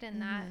side,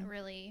 and that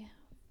really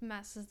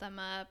messes them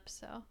up.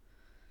 So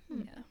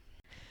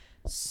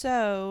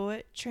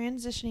So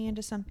transitioning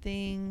into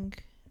something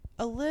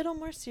a little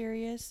more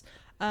serious,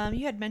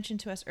 you had mentioned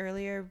to us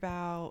earlier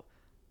about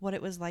what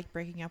it was like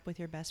breaking up with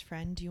your best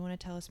friend. Do you want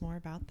to tell us more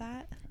about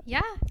that?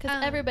 Yeah,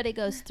 because everybody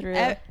goes through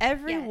it.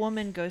 Every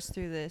woman goes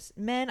through this.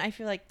 Men, I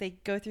feel like they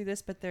go through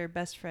this, but they're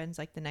best friends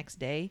like the next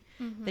day.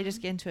 They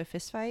just get into a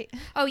fist fight.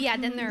 Oh yeah,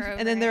 then they're over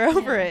and then they're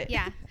over it.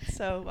 Yeah.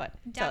 So what?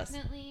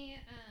 Definitely,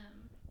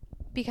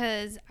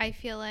 because I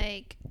feel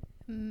like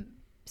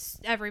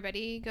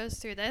everybody goes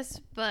through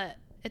this, but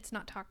it's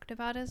not talked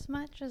about as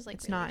much as like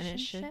it's not, and it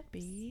should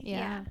be.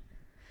 Yeah.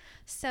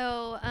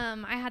 So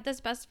I had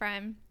this best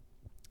friend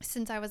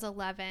since I was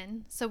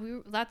 11. So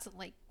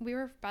we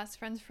were best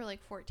friends for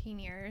like 14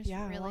 years.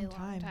 Yeah, really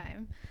long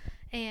time.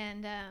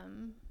 And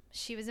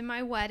she was in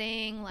my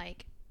wedding,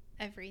 like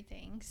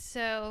everything.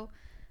 So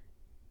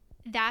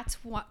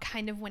that's what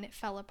kind of when it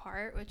fell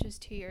apart, which was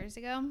 2 years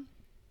ago.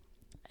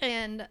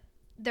 And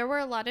there were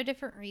a lot of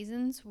different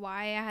reasons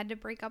why I had to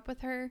break up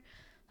with her.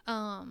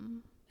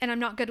 And I'm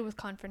not good with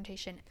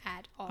confrontation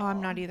at all. Oh,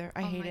 I'm not either.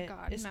 I hate it.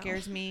 God, it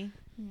scares me.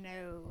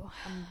 No.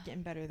 I'm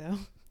getting better though.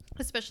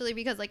 Especially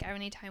because like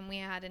anytime we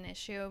had an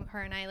issue,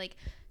 her and I, like,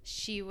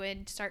 she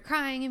would start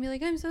crying and be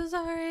like, I'm so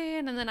sorry.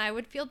 And then I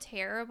would feel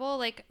terrible.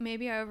 Like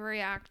maybe I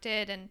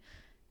overreacted,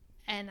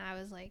 and I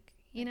was like,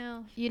 You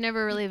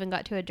never really even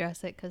got to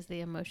address it because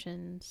the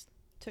emotions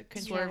took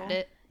control. Swerved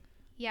it.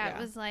 Yeah,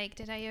 it was like,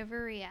 did I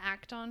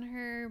overreact on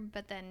her?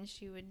 But then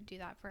she would do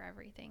that for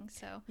everything.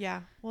 So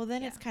yeah. Well,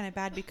 then it's kind of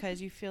bad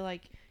because you feel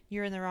like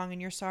you're in the wrong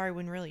and you're sorry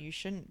when really you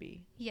shouldn't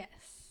be. Yes.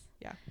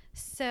 Yeah.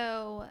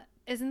 So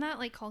isn't that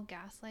like called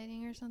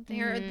gaslighting or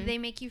something? Or they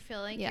make you feel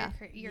like you're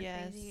crazy?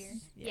 Or,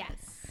 yes.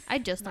 I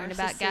just learned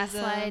about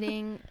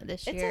gaslighting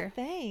this year. It's a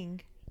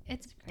thing.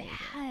 It's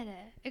bad.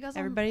 It goes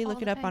Everybody on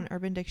look it up on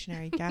Urban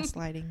Dictionary.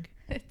 Gaslighting.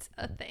 It's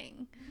a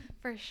thing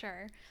for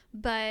sure.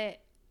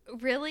 But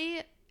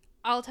really,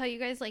 I'll tell you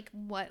guys like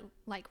what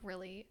like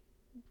really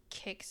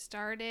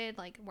kick-started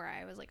like where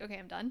I was like, okay,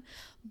 I'm done.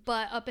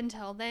 But up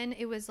until then,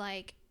 it was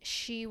like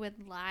she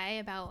would lie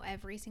about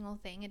every single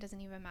thing. It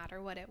doesn't even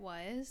matter what it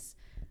was.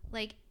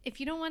 Like, if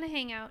you don't want to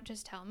hang out,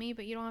 just tell me,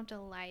 but you don't have to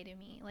lie to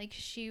me. Like,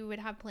 she would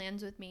have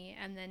plans with me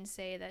and then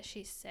say that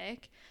she's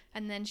sick,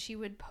 and then she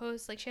would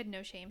post, like, she had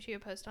no shame. She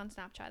would post on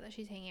Snapchat that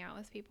she's hanging out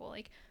with people.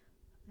 Like,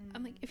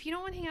 I'm like, if you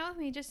don't want to hang out with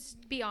me,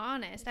 just be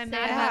honest. I'm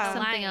mad about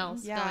something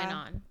else going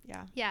on.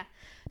 Yeah.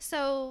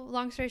 So,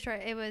 long story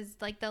short, it was,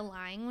 like, the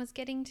lying was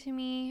getting to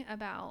me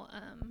about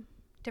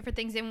different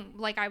things. And,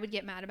 like, I would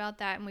get mad about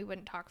that, and we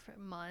wouldn't talk for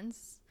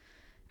months.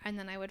 And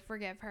then I would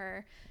forgive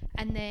her.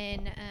 And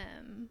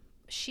then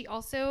she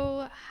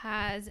also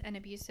has an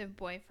abusive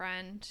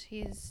boyfriend.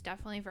 He's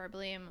definitely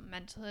verbally and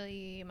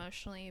mentally,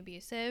 emotionally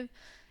abusive.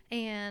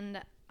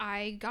 And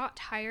I got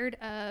tired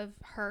of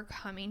her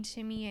coming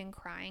to me and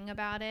crying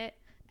about it,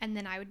 and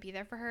then I would be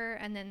there for her,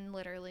 and then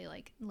literally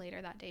like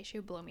later that day she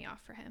would blow me off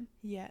for him.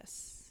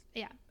 Yes.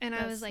 Yeah. And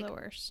That's I was like, the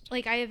worst.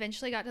 Like, I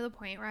eventually got to the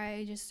point where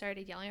I just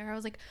started yelling at her. I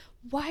was like,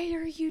 why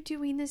are you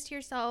doing this to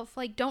yourself?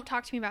 Like, don't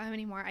talk to me about him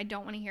anymore. I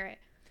don't want to hear it.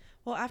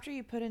 Well, after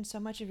you put in so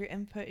much of your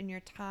input and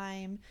your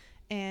time,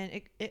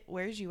 and it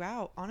wears you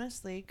out,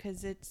 honestly,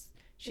 because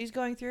she's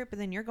going through it, but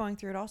then you're going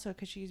through it also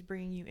because she's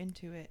bringing you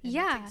into it. And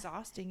yeah. It's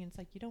exhausting. And it's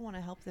like, you don't want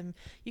to help them.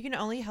 You can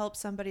only help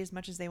somebody as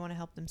much as they want to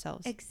help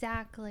themselves.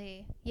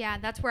 Exactly. Yeah,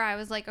 that's where I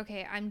was like,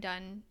 okay, I'm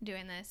done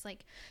doing this.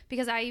 Like,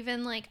 because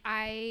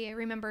I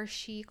remember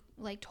she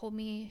like told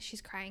me,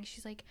 she's crying.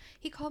 She's like,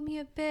 he called me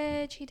a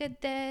bitch. He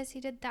did this. He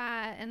did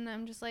that. And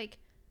I'm just like,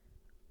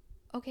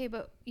 okay,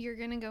 but you're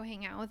going to go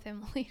hang out with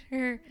him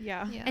later.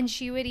 Yeah. And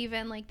she would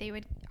even like,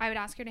 I would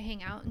ask her to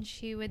hang out and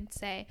she would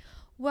say,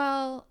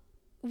 well,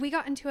 we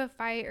got into a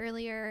fight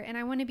earlier and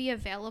I want to be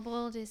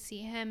available to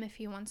see him if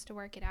he wants to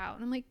work it out.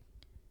 And I'm like,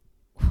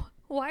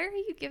 why are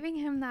you giving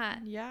him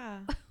that? Yeah.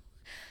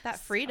 That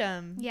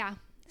freedom. Yeah.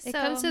 It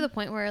comes to the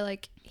point where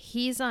like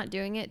he's not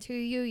doing it to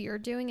you, you're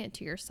doing it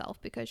to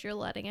yourself because you're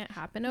letting it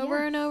happen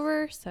over and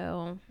over.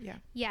 So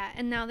yeah.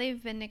 And now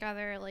they've been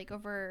together like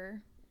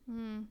over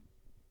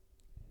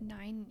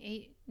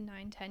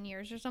 10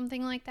 years or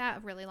something like that, a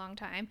really long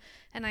time.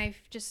 And I've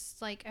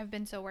just like, I've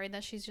been so worried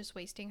that she's just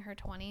wasting her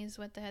 20s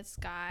with this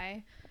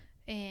guy,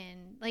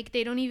 and like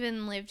they don't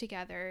even live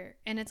together.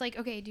 And it's like,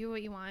 okay, do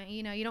what you want,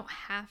 you know, you don't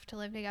have to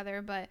live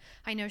together, but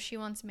I know she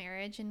wants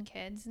marriage and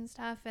kids and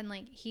stuff. And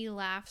like he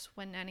laughs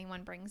when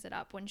anyone brings it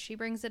up. When she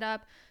brings it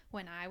up,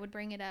 when I would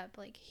bring it up,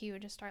 like he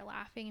would just start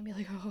laughing and be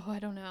like, oh, I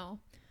don't know.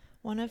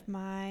 One of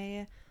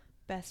my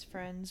best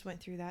friends went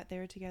through that. They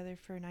were together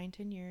for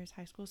 9-10 years,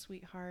 high school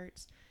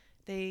sweethearts.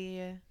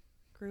 They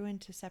grew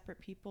into separate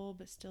people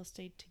but still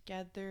stayed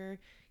together.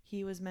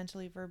 He was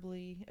mentally,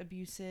 verbally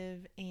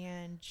abusive,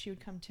 and she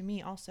would come to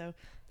me also.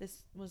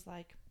 This was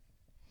like,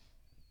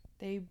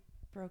 they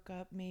broke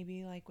up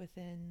maybe like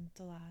within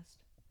the last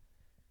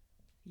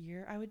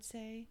year, I would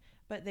say,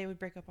 but they would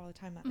break up all the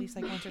time, at least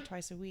like once or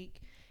twice a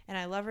week. And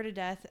I love her to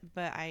death,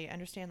 but I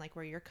understand like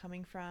where you're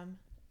coming from.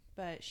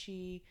 But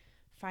she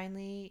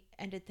finally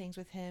ended things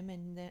with him,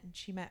 and then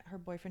she met her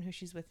boyfriend who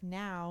she's with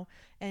now,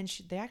 and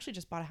they actually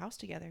just bought a house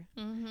together.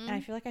 And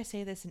I feel like I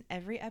say this in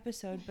every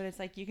episode, but it's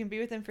like you can be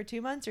with him for 2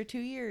 months or 2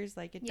 years,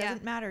 like it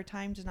doesn't matter.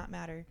 Time does not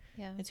matter.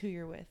 It's who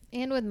you're with.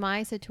 And with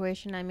my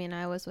situation, I mean,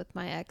 I was with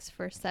my ex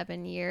for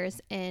 7 years,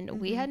 and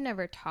we had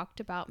never talked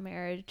about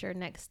marriage or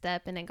next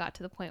step, and it got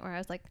to the point where I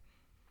was like,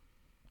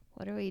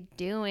 what are we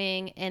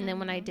doing? And then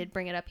when I did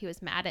bring it up, he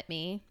was mad at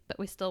me, but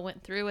we still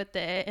went through with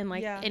it. And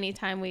like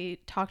anytime we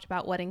talked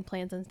about wedding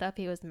plans and stuff,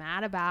 he was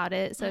mad about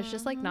it. So it's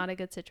just like not a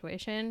good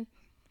situation.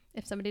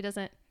 If somebody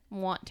doesn't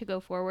want to go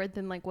forward,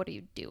 then like, what are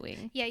you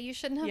doing? Yeah, you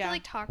shouldn't have to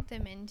like talk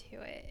them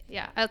into it.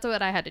 Yeah, that's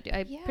what I had to do.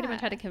 I pretty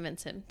much had to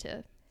convince him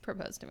to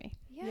propose to me,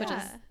 which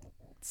is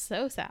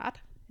so sad.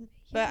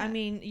 But I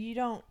mean,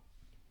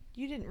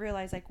 you didn't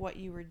realize like what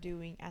you were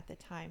doing at the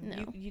time.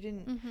 No. You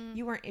didn't,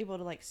 you weren't able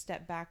to like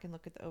step back and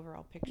look at the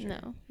overall picture.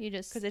 No, you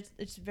just, because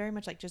it's very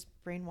much like just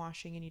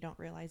brainwashing, and you don't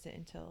realize it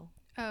until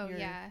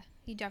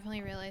you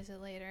definitely realize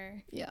it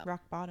later.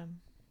 Rock bottom.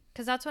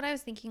 Because that's what I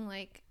was thinking,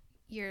 like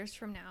years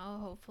from now,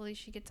 hopefully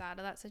she gets out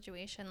of that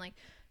situation, like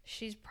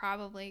she's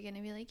probably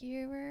gonna be like,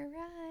 you were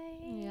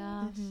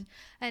right.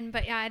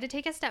 But I had to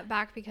take a step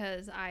back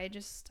because I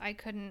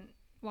couldn't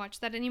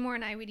watch that anymore.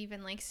 And I would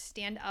even like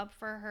stand up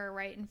for her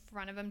right in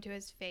front of him to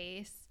his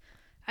face,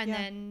 and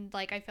then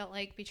like I felt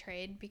like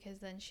betrayed because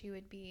then she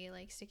would be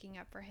like sticking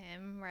up for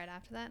him right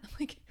after that. I'm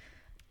like,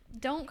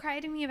 don't cry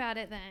to me about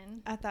it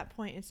then. At that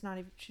point,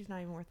 she's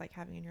not even worth like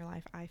having in your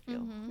life, I feel.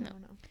 I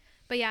don't know.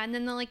 But and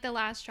then the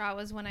last straw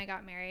was when I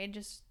got married.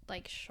 Just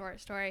like short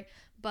story,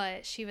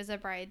 but she was a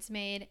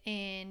bridesmaid,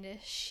 and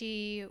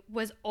she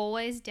was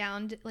always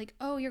down to, like,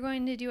 oh, you're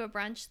going to do a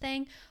brunch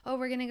thing? Oh,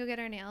 we're gonna go get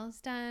our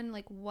nails done,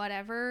 like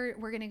whatever.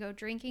 We're gonna go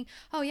drinking.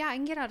 Oh yeah, I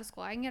can get out of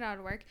school, I can get out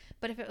of work.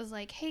 But if it was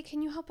like, hey,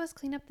 can you help us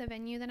clean up the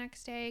venue the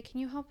next day? Can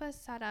you help us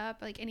set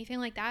up, like anything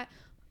like that?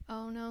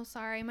 Oh no,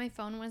 sorry, my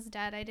phone was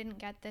dead, I didn't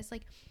get this.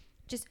 Like,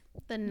 just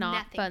the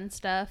not fun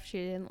stuff she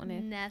didn't want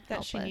to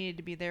that she needed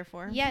to be there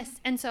for. Yes.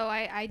 And so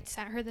I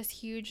sent her this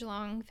huge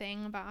long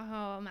thing about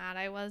how mad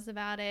I was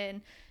about it,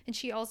 and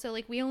she also,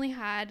 like, we only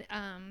had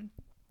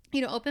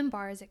open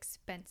bar is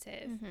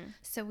expensive,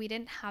 so we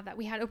didn't have that.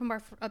 We had open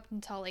bar up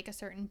until like a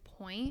certain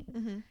point,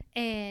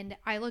 and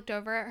I looked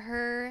over at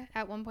her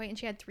at one point and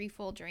she had 3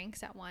 full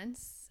drinks at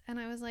once, and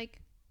I was like,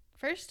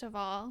 first of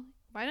all,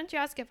 why don't you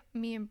ask if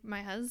me and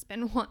my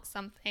husband want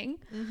something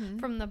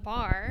from the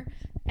bar?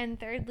 And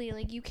thirdly,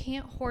 like, you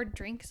can't hoard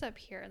drinks up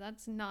here.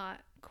 That's not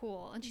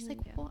cool. And she's like,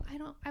 well,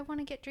 I want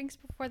to get drinks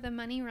before the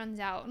money runs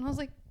out. And I was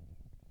like,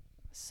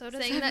 so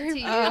does saying that to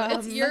you.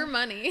 It's your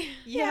money.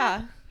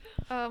 Yeah.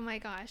 Oh my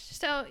gosh.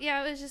 So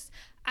it was just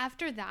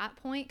after that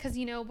point, because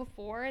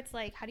before it's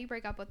like, how do you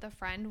break up with a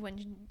friend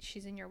when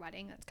she's in your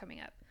wedding that's coming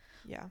up?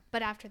 Yeah.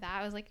 But after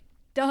that, I was like,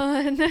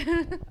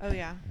 done. Oh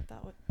yeah,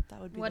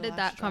 that would be. What did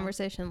that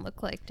conversation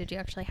look like? Did you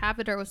actually have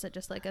it, or was it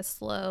just like a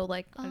slow,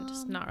 like, I'm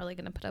just not really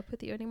gonna put up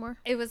with you anymore?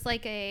 It was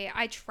like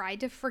I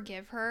tried to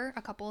forgive her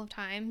a couple of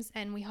times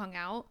and we hung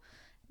out,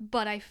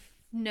 but I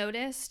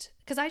noticed,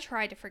 because I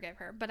tried to forgive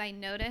her, but I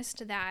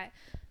noticed that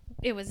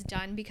it was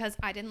done because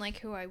I didn't like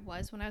who I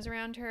was when I was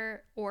around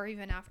her, or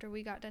even after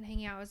we got done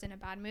hanging out. I was in a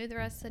bad mood the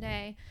rest of the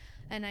day,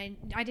 and I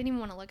didn't even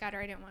want to look at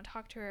her. I didn't want to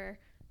talk to her.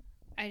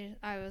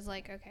 I was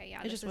like, okay,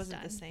 yeah, it just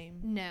wasn't the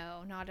same.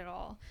 No, not at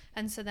all.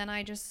 And so then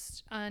I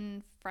just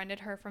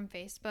unfriended her from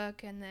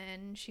Facebook, and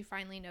then she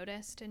finally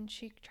noticed, and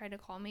she tried to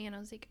call me, and I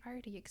was like, I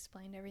already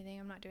explained everything.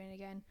 I'm not doing it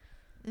again.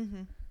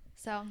 Mm-hmm.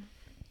 So,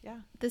 yeah,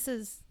 this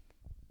is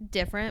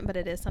different, but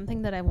it is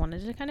something that I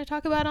wanted to kind of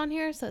talk about on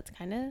here, so it's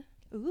kind of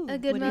a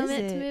good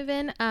moment to move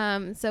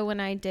in. So when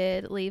I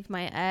did leave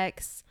my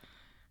ex,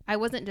 I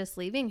wasn't just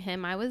leaving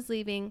him, I was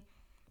leaving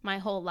my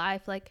whole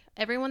life. Like,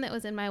 everyone that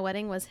was in my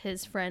wedding was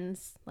his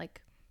friends, like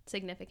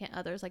significant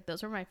others. Like,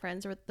 those were my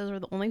friends, or those were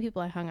the only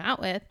people I hung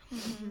out with.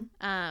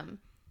 Mm-hmm.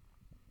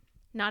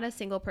 Not a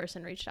single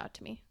person reached out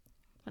to me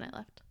when I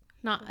left.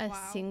 Not a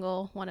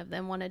single one of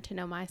them wanted to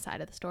know my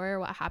side of the story or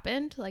what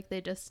happened. Like,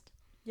 they just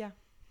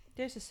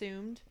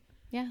assumed.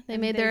 Yeah, they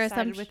made their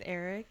assumption with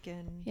Eric,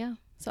 and yeah.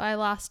 So I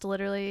lost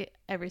literally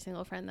every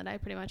single friend that I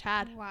pretty much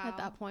had at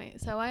that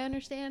point. So I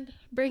understand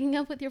breaking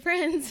up with your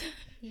friends.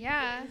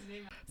 Yeah.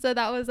 So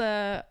that was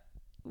a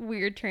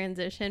weird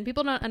transition.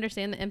 People don't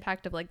understand the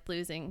impact of like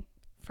losing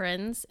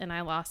friends, and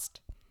I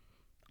lost,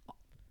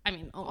 I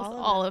mean, almost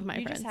all of my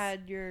friends. You just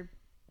had your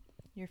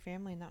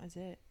family, and that was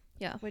it.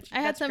 Yeah. Which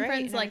I had some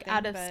friends like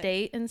out of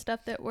state and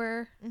stuff that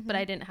were, but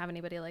I didn't have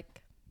anybody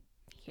like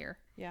here.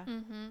 Yeah.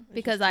 Mm-hmm.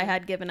 Because I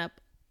had given up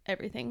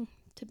everything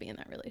to be in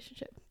that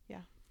relationship.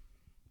 Yeah.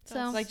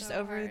 So it's like just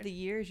over the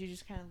years, you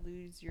just kind of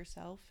lose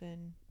yourself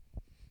and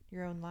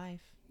your own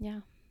life. Yeah.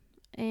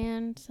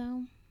 And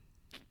so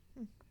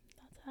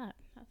that's that.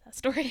 That's that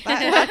story.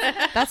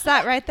 That's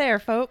that right there,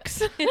 folks.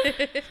 So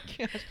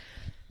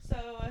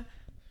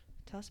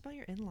tell us about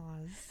your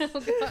in-laws. Oh,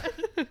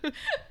 God.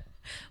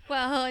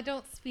 Well, I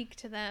don't speak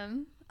to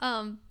them.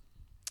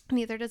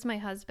 Neither does my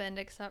husband,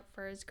 except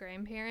for his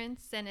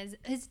grandparents and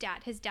his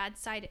dad. His dad's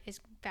side is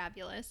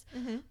fabulous.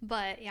 Mm-hmm.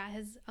 But yeah,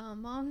 his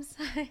mom's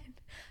side,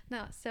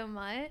 not so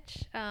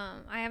much. I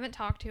haven't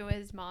talked to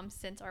his mom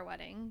since our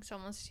wedding, so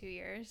almost 2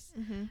 years.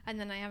 Mm-hmm. And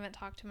then I haven't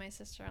talked to my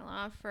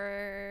sister-in-law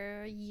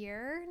for a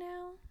year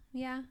now.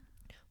 Yeah.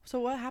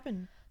 So what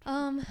happened?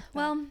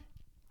 Well,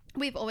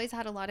 we've always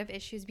had a lot of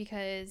issues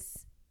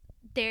because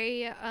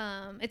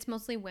it's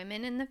mostly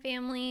women in the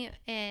family,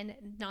 and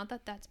not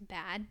that that's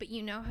bad, but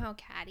you know how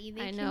catty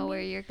they can be. I know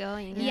where you're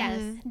going.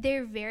 Yes.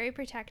 They're very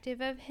protective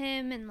of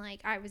him, and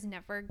like I was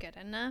never good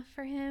enough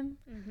for him.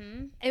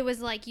 Mm-hmm. It was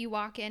like you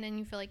walk in and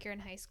you feel like you're in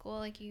high school,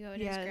 like you go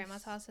to his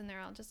grandma's house and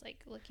they're all just like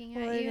looking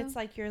at you. It's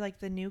like you're like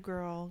the new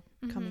girl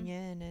coming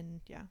in,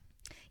 and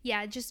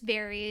yeah, just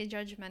very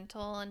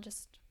judgmental, and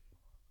just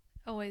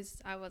always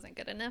I wasn't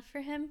good enough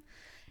for him.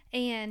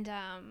 And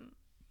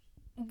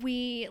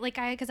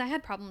because I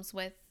had problems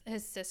with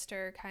his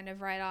sister kind of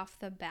right off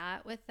the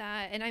bat with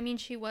that. And I mean,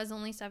 she was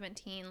only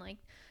 17, like,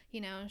 you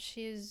know,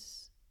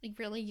 she's like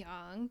really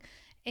young,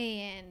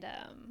 and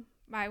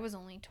I was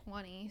only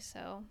 20,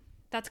 so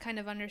that's kind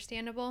of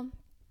understandable.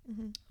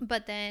 Mm-hmm.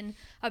 But then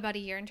about a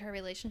year into our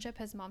relationship,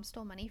 his mom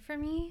stole money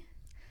from me.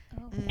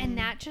 Oh. And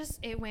that just,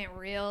 it went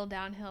real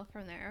downhill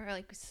from there,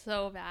 like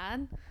so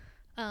bad.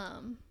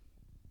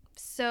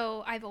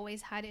 So I've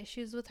always had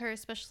issues with her,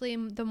 especially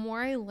the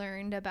more I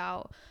learned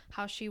about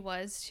how she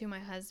was to my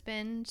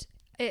husband.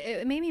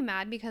 It made me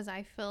mad because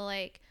I feel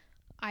like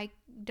I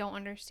don't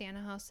understand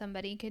how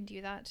somebody could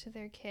do that to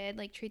their kid,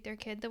 like treat their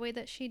kid the way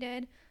that she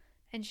did.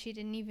 And she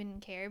didn't even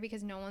care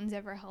because no one's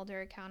ever held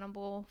her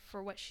accountable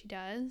for what she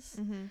does.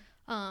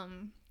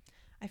 Mm-hmm.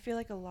 I feel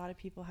like a lot of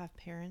people have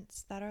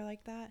parents that are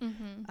like that.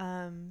 Mm-hmm.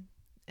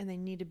 And they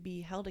need to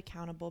be held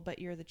accountable, but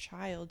you're the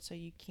child, so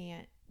you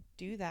can't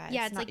do that.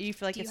 Yeah, it's not, like you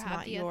feel like it's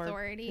not your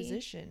authority?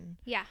 Position.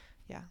 Yeah.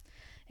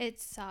 It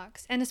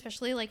sucks. And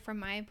especially like from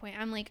my point,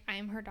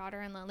 I'm her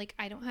daughter-in-law, like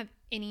I don't have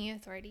any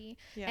authority.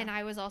 And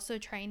I was also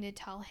trying to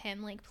tell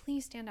him like,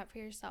 please stand up for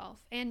yourself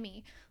and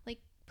me, like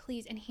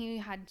please. And he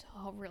had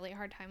a really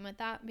hard time with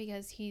that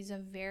because he's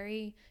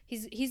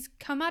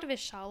come out of his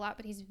shell a lot,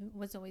 but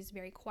was always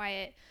very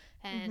quiet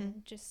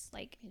and just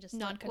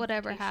non-confrontational.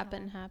 Whatever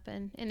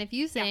happened. And if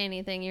you say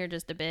anything, you're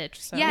just a bitch.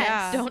 So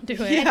don't do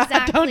it. Yeah,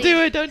 exactly. Don't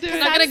do it.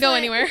 It's not gonna go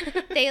anywhere.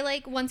 They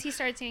once he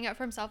started standing up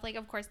for himself, like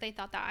of course they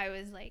thought that I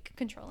was like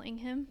controlling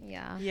him.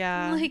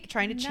 Yeah. Like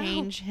trying to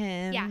change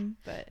him. Yeah.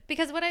 But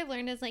because what I've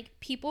learned is like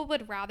people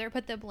would rather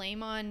put the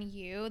blame on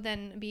you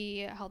than be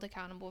held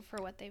accountable for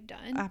what they've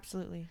done.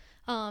 Absolutely.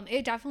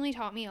 It definitely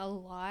taught me a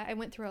lot. I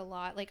went through a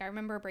lot. Like I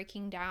remember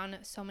breaking down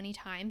so many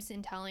times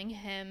and telling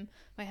him,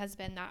 my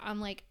husband, that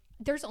I'm like,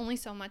 there's only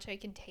so much I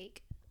can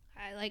take.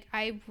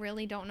 I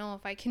really don't know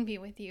if I can be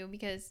with you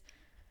because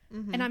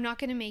and I'm not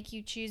going to make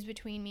you choose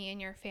between me and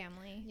your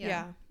family.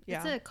 Yeah.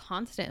 It's a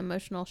constant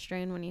emotional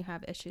strain when you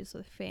have issues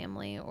with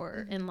family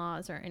or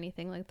in-laws or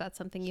anything like that.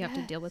 Something you have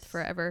to deal with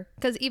forever.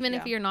 Because even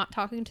if you're not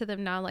talking to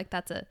them now, like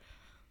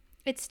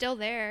it's still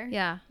there.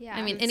 Yeah.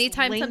 I mean, It's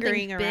anytime something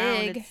lingering around,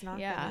 big, it's not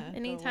gonna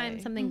anytime go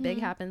away. something big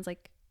happens,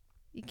 like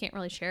you can't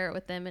really share it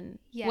with them, and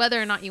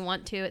whether or not you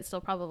want to, it still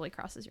probably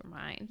crosses your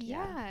mind.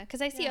 Yeah,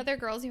 because I see other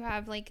girls who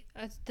have like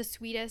the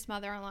sweetest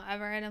mother-in-law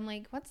ever, and I'm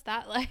like, what's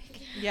that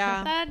like?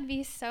 Yeah. That'd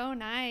be so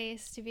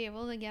nice to be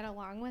able to get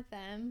along with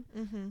them.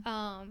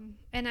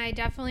 And I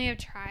definitely have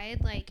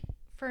tried, like,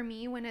 for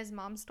me, when his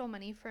mom stole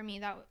money from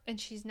me, and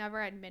she's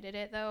never admitted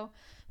it though,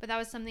 but that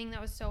was something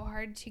that was so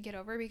hard to get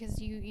over,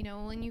 because you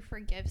know, when you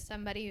forgive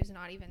somebody who's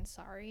not even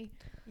sorry,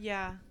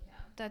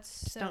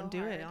 that's just so don't do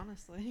hard. it,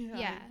 honestly.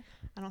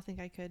 I don't think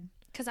I could,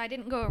 because I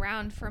didn't go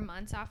around for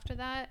months after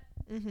that.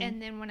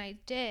 And then when I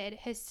did,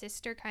 his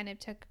sister kind of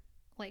took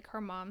like her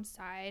mom's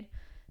side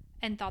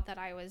and thought that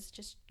I was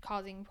just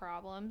causing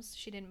problems.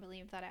 She didn't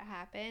believe that it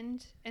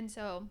happened, and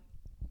so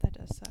that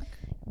does suck.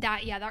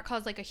 That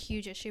caused like a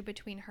huge issue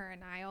between her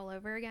and I all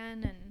over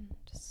again. And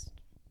just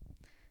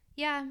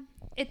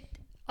it,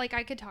 like,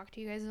 I could talk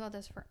to you guys about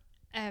this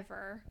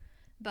forever,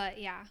 but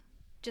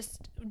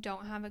just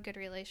don't have a good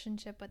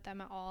relationship with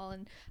them at all.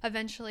 And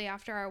eventually,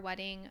 after our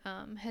wedding,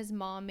 his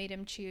mom made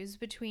him choose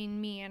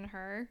between me and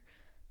her.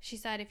 She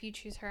said, if you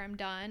choose her, I'm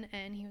done.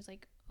 And he was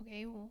like,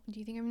 okay, well, do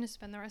you think I'm going to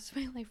spend the rest of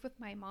my life with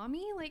my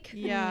mommy? Like,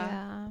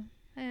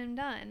 I'm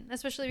done.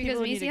 Especially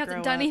because Macy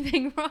hasn't done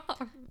anything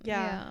wrong.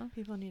 Yeah.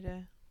 People need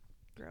to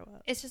grow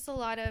up. It's just a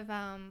lot of,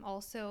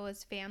 also,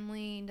 his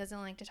family doesn't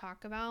like to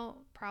talk about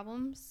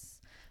problems.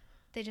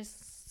 They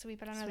just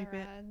sweep it under the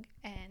rug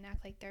and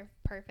act like they're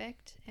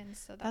perfect, and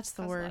so that's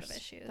the worst. A lot of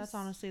issues. That's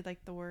honestly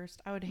like the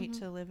worst. I would hate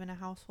to live in a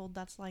household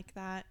that's like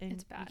that, and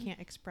it's bad. You can't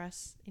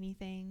express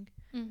anything.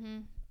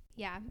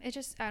 Yeah, it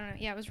just, I don't know.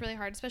 Yeah, it was really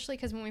hard, especially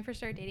because when we first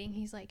started dating,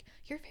 he's like,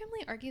 your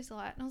family argues a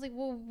lot, and I was like,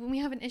 well, when we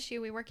have an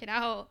issue, we work it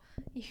out.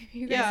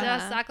 You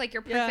guys just act like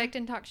you're perfect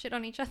and talk shit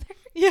on each other.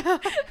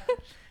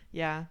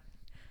 Yeah,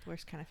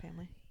 worst kind of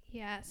family.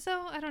 Yeah,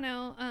 so I don't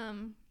know.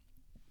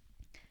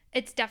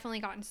 It's definitely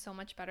gotten so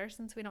much better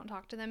since we don't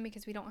talk to them,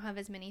 because we don't have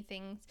as many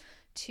things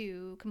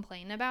to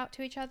complain about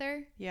to each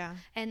other. Yeah.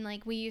 And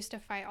like, we used to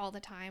fight all the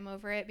time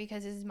over it,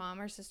 because his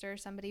mom or sister or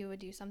somebody would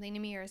do something to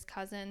me, or his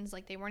cousins,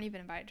 like, they weren't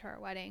even invited to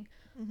our wedding.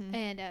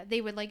 And they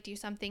would like do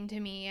something to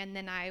me, and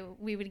then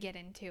we would get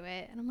into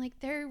it, and I'm like,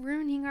 they're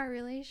ruining our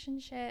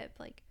relationship.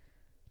 Like,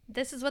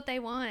 this is what they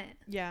want.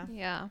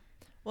 Yeah.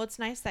 Well, it's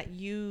nice that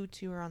you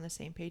two are on the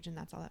same page, and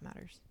that's all that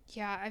matters.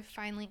 Yeah, I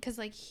finally, because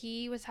like,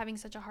 he was having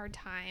such a hard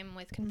time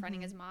with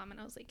confronting his mom, and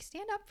I was like,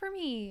 stand up for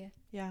me.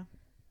 Yeah.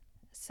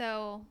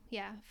 So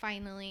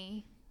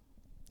finally,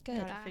 got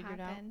it figured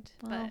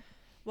out.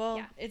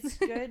 Well, it's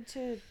good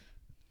to.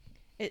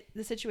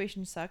 The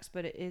situation sucks,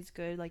 but it is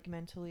good, like,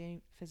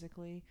 mentally,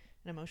 physically,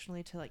 and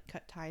emotionally, to like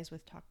cut ties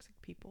with toxic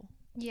people.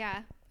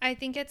 Yeah, I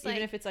think it's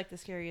even if it's like the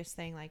scariest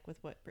thing, like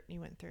with what Brittany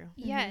went through.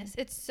 Yes,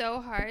 it's so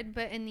hard,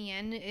 but in the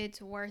end,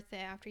 it's worth it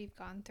after you've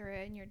gone through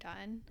it and you're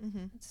done.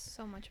 It's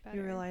so much better.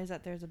 You realize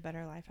that there's a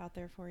better life out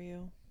there for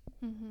you.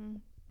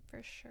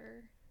 For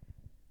sure.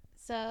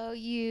 So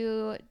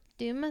you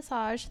do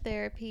massage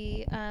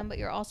therapy, but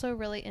you're also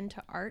really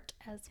into art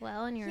as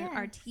well, and you're an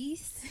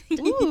artiste.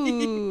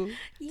 Ooh.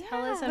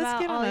 Tell us about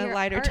Let's get all on a your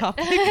lighter art.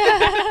 topic.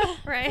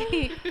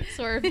 Right.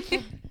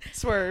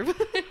 Swerve.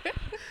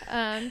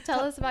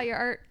 Tell us about your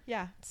art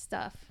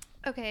stuff.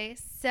 Okay,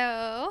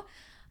 so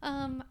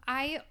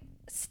I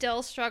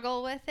still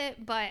struggle with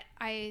it, but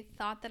I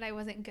thought that I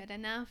wasn't good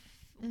enough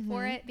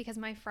for it, because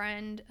my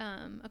friend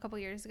a couple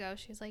years ago,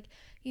 she was like,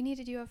 you need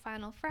to do a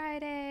Final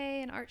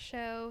Friday, an art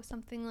show,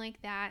 something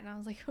like that. And I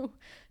was like, oh,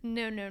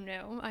 no,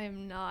 I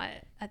am not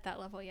at that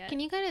level yet. Can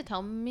you kind of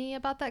tell me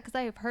about that? Because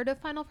I have heard of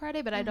Final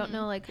Friday, but I don't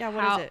know, like, what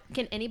how is it?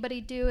 Can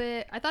anybody do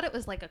it? I thought it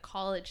was like a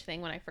college thing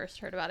when I first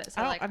heard about it.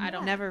 So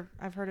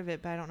I've heard of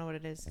it, but I don't know what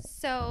it is.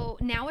 So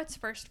now it's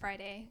First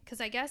Friday, because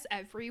I guess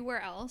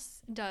everywhere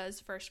else does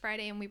First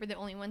Friday, and we were the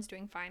only ones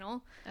doing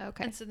Final.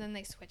 Okay. And so then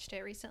they switched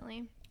it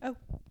recently. Oh.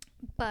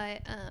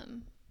 But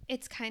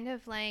it's kind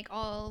of like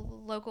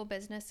all local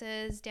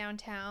businesses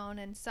downtown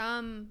and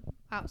some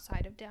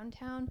outside of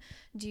downtown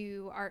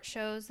do art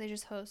shows. They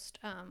just host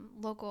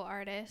local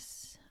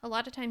artists. A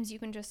lot of times you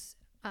can just,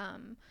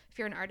 if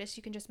you're an artist,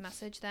 you can just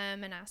message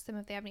them and ask them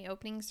if they have any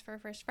openings for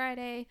First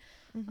Friday.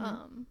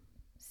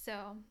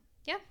 So,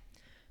 yeah.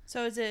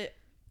 So is it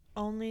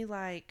only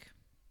like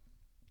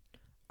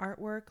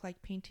artwork,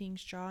 like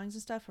paintings, drawings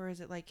and stuff, or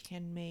is it like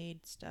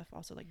handmade stuff,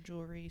 also like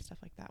jewelry, stuff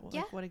like that?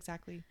 Like, what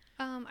exactly?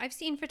 I've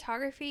seen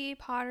photography,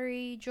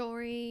 pottery,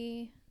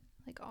 jewelry,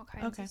 like all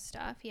kinds of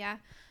stuff. Yeah,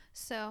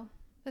 so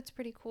that's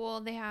pretty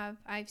cool.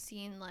 I've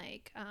seen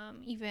like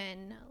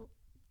even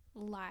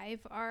live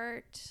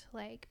art,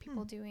 like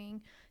people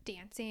doing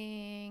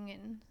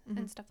dancing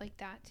and stuff like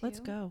that too. Let's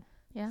go.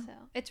 Yeah. So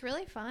it's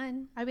really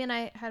fun. I mean,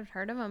 I had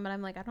heard of them, but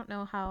I'm like, I don't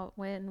know how,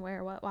 when,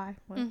 where, what, why.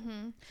 What.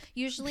 Mm-hmm.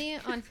 Usually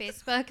on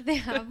Facebook they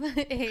have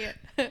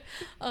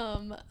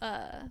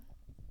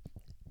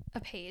a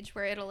page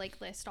where it'll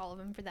like list all of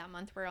them for that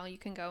month, where all you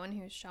can go and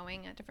who's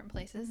showing at different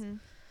places. Mm-hmm.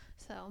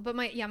 So, but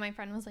my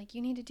friend was like,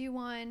 you need to do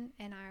one,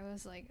 and I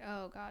was like,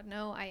 oh God,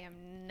 no, I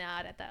am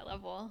not at that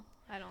level.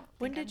 I don't.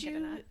 When did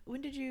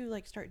you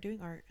like start doing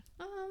art?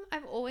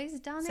 I've always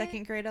done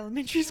Second grade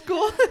elementary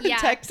school Yeah. in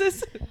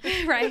Texas.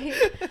 Right.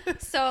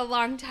 So a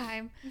long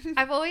time.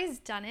 I've always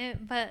done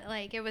it, but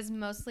like it was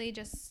mostly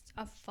just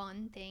a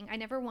fun thing. I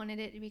never wanted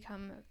it to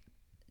become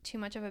too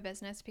much of a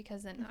business,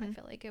 because then I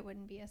feel like it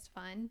wouldn't be as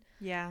fun.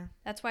 Yeah.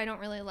 That's why I don't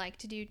really like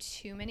to do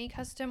too many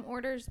custom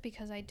orders,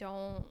 because I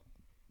don't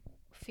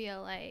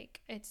feel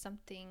like it's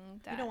something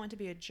that You don't want to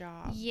be a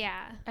job.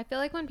 Yeah. I feel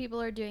like when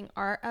people are doing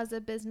art as a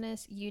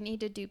business, you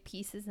need to do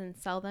pieces and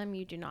sell them.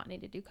 You do not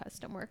need to do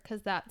custom work,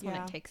 because that's when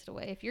it takes it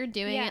away. If you're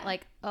doing it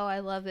like, oh,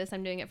 I love this,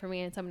 I'm doing it for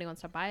me, and somebody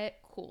wants to buy it,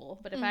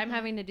 cool. But if I'm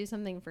having to do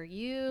something for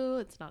you,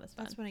 it's not as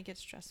fun. That's when it gets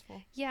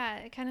stressful. Yeah,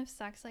 it kind of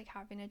sucks like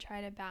having to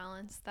try to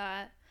balance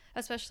that,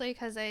 especially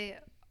because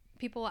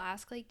people will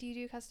ask like, do you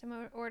do custom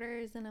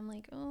orders? And I'm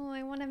like, oh,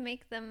 I want to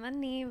make the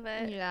money,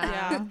 but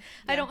I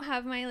don't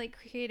have my like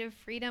creative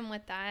freedom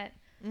with that.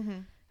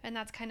 And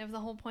that's kind of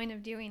the whole point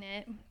of doing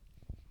it.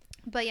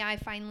 But yeah,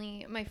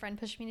 my friend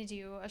pushed me to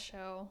do a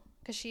show,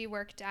 because she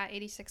worked at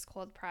 86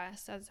 Cold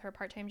Press as her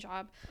part-time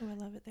job. Oh, I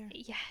love it there.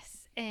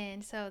 Yes.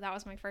 And so that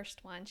was my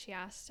first one. She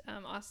asked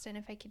Austin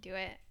if I could do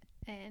it.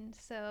 And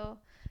so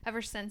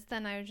ever since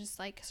then, I just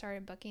like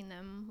started booking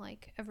them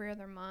like every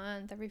other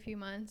month, every few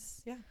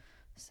months. Yeah.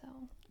 So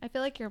I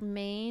feel like your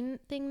main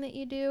thing that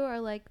you do are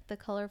like the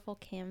colorful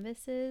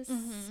canvases.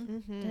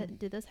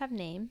 Do those have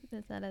name?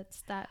 Is that a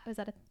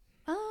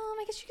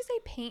I guess you could say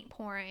paint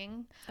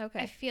pouring. Okay.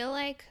 I feel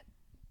like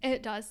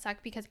it does suck,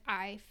 because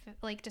I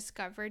like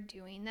discovered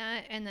doing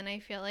that, and then I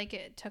feel like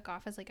it took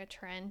off as like a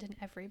trend and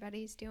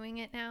everybody's doing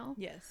it now.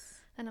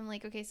 Yes. And I'm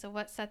like, okay, so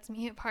what sets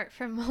me apart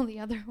from all the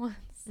other ones?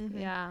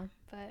 Yeah.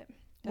 But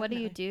what do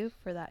you do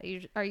for that?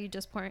 Are you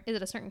just pouring? Is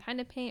it a certain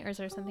kind of paint, or is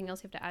there something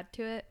else you have to add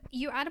to it?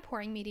 You add a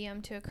pouring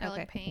medium to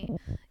acrylic paint.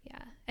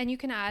 Yeah. And you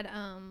can add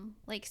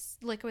like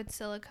liquid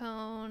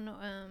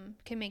silicone,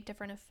 can make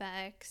different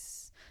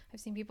effects. I've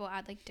seen people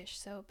add like dish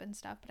soap and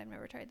stuff, but I've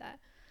never tried that.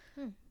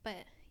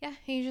 But yeah,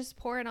 you just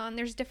pour it on.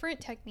 There's different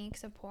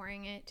techniques of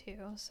pouring it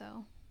too,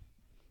 so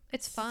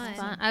it's fun.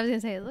 I was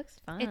gonna say it looks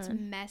fun. It's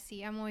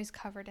messy. I'm always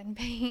covered in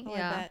paint. Oh,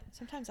 yeah. I bet.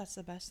 Sometimes that's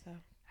the best though.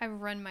 I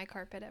run my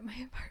carpet at my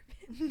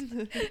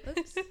apartment.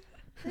 Oops.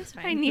 That's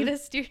fine. I need a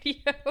studio.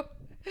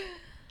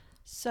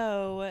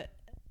 So,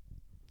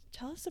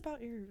 tell us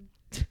about your.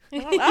 I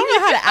don't know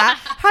how to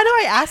ask. How do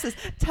I ask this?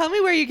 Tell me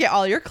where you get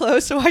all your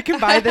clothes so I can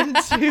buy them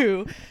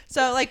too.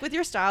 So, like with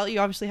your style, you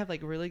obviously have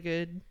like really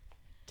good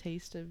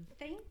taste of.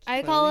 Thank you.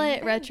 I call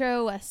it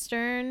retro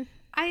Western.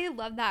 I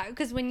love that,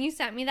 because when you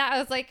sent me that, I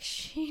was like,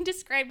 she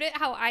described it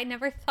how I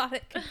never thought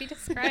it could be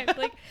described.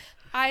 Like,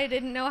 I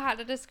didn't know how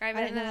to describe it.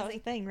 I didn't know and that was a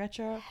thing.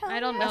 Retro. I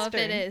don't know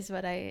Western. if it is,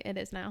 but it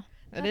is now.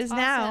 It is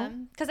now.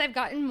 Because I've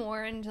gotten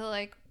more into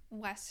like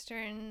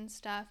Western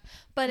stuff,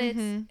 but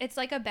it's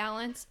like a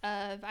balance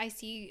of, I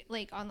see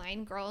like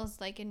online girls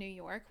like in New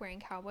York wearing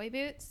cowboy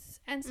boots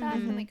and stuff.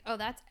 I'm like, oh,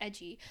 that's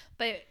edgy.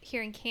 But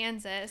here in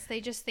Kansas,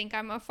 they just think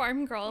I'm a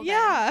farm girl.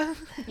 Yeah.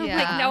 I'm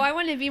like, no, I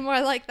want to be more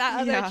like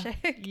that other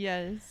chick.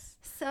 Yes.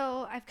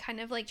 So I've kind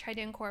of like tried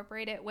to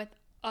incorporate it with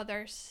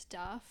other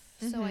stuff,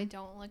 so I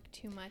don't look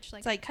too much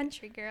like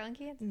country girl in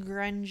Kansas.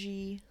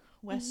 Grungy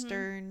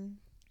Western.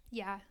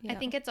 Yeah, I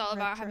think it's all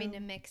about having to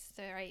mix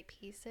the right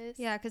pieces.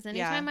 Yeah, because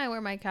anytime I wear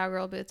my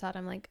cowgirl boots out,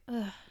 I'm like,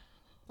 ugh.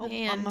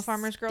 I'm a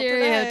farmer's girl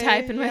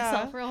stereotyping today.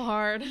 myself real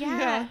hard.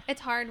 Yeah, it's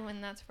hard when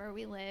that's where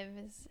we live,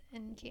 is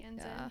in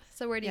Kansas. Yeah.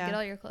 So where do you get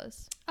all your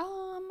clothes?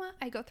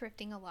 I go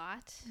thrifting a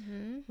lot.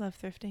 Love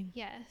thrifting.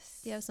 Yes.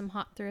 Do you have some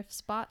hot thrift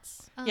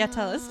spots? Yeah,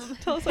 tell us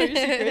all your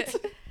secrets.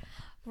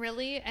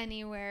 Really,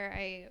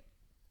 anywhere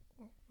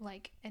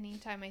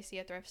anytime I see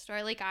a thrift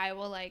store, like I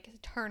will like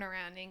turn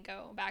around and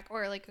go back,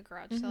 or like a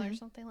garage sale or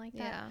something like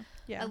that.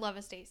 Yeah. I love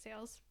estate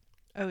sales.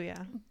 Oh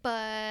yeah.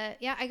 But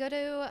yeah, I go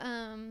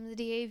to the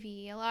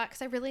DAV a lot,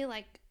 because I really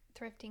like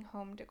thrifting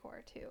home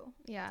decor too.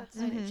 Yeah, that's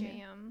my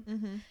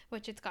jam.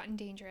 Which it's gotten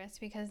dangerous,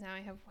 because now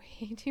I have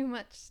way too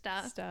much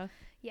stuff.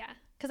 Yeah,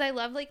 because I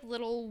love like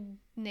little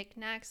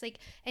knickknacks, like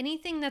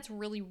anything that's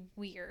really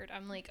weird.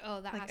 I'm like,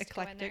 oh, that like has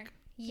eclectic. To go in there.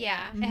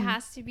 Yeah, it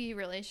has to be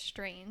really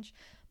strange.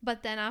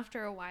 But then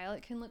after a while,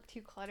 it can look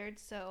too cluttered.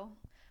 So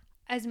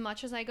as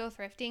much as I go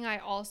thrifting, I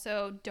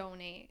also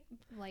donate.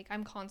 Like,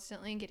 I'm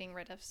constantly getting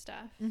rid of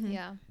stuff.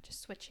 Yeah.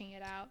 Just switching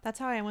it out. That's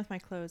how I am with my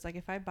clothes. Like,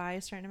 if I buy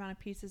a certain amount of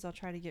pieces, I'll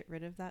try to get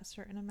rid of that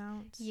certain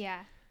amount.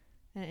 Yeah.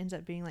 And it ends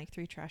up being like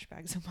 3 trash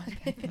bags a month,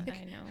 I think.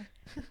 I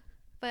know.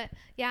 But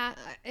yeah,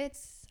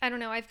 I don't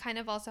know. I've kind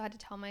of also had to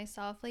tell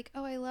myself, like,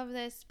 oh, I love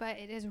this, but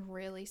it is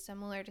really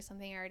similar to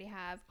something I already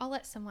have. I'll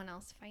let someone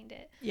else find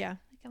it. Yeah.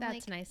 Like,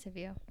 That's nice of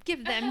you.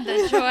 Give them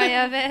the joy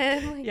of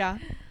it. Yeah.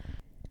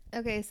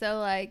 Okay, so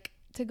like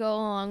to go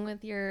along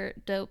with your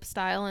dope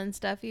style and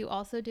stuff, you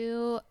also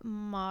do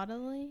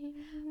modeling.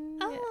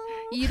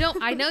 Oh. You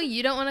don't. I know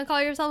you don't want to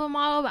call yourself a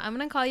model, but I'm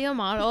gonna call you a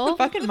model.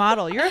 Fucking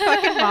model. You're a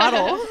fucking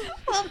model.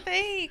 Well,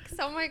 thanks.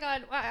 Oh my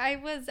god, I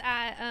was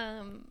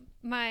at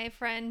my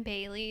friend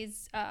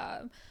Bailey's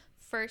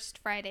first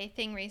Friday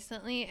thing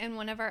recently, and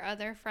one of our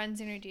other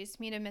friends introduced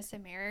me to Miss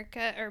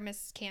America or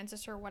Miss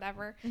Kansas or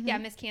whatever. Mm-hmm. Yeah,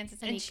 Miss Kansas,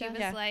 and she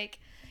was like,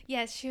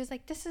 "Yes," she was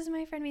like, "This is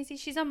my friend Macy.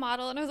 She's a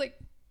model," and I was like,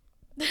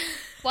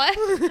 "What?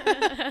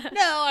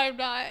 No, I'm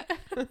not."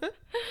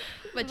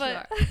 But you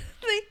are.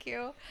 Thank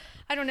you.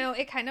 I don't know.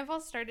 It kind of all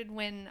started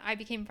when I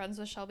became friends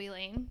with Shelby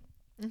Lane.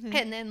 Mm-hmm.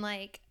 And then,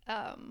 like,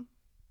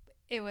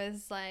 it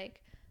was like,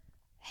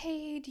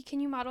 hey, can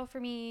you model for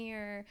me?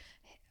 Or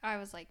I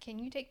was like, can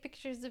you take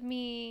pictures of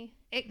me?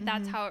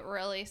 That's how it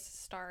really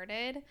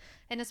started.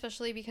 And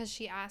especially because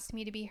she asked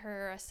me to be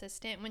her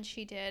assistant when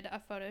she did a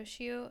photo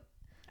shoot.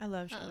 I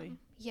love Shelby.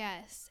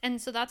 Yes.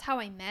 And so that's how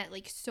I met,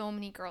 like, so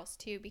many girls,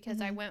 too, because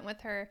I went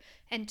with her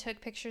and took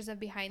pictures of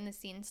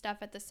behind-the-scenes stuff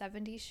at the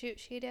 70s shoot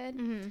she did.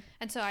 Mm-hmm.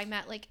 And so I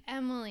met, like,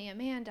 Emily,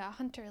 Amanda,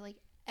 Hunter, like,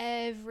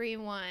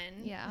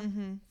 everyone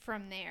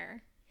from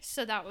there.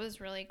 So that was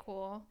really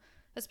cool,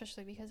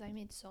 especially because I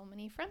made so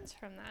many friends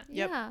from that.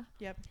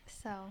 Yep.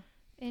 So...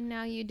 And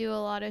now you do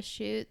a lot of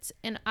shoots.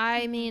 And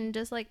I mean,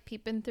 just like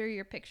peeping through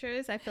your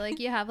pictures, I feel like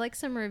you have like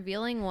some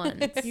revealing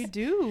ones. You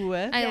do.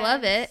 I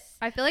love it.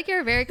 I feel like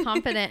you're very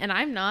confident and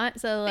I'm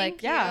not. So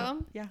like, yeah.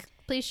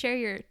 Please share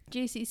your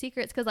juicy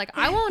secrets. Cause like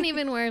I won't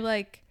even wear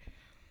like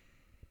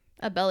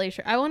a belly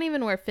shirt. I won't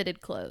even wear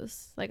fitted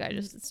clothes. Like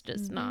it's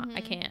just not,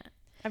 I can't.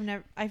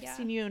 I've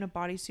seen you in a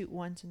bodysuit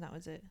once and that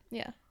was it.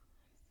 Yeah.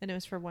 And it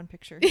was for one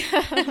picture.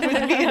 With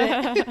me in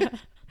it.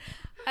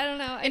 I don't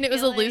know. And it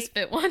was a loose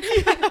fit one.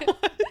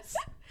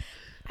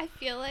 I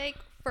feel like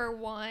for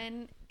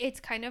one, it's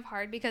kind of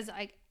hard because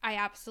I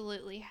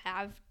absolutely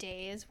have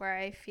days where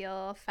I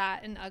feel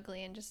fat and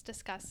ugly and just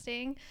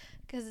disgusting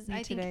because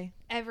I think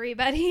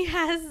everybody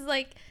has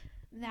like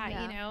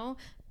that, you know,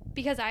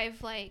 because I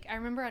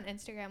remember on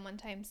Instagram one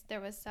time there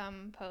was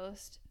some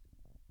post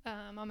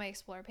on my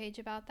Explore page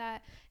about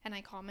that, and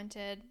I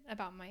commented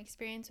about my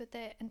experience with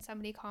it, and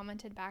somebody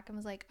commented back and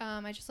was like,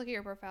 I just look at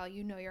your profile,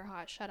 you know you're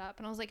hot, shut up.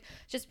 And I was like,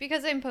 just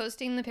because I'm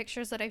posting the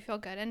pictures that I feel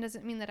good in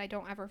doesn't mean that I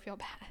don't ever feel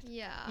bad.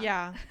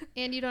 Yeah.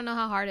 And you don't know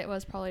how hard it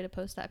was probably to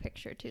post that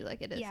picture too.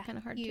 Like it is kind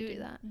of hard to do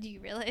that. Do you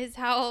realize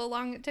how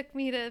long it took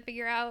me to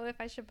figure out if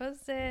I should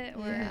post it?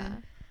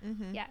 Or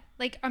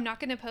like I'm not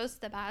gonna post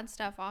the bad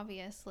stuff,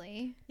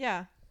 obviously.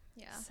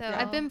 So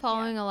I've been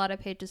following a lot of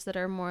pages that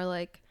are more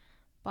like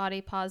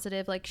body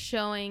positive, like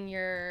showing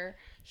your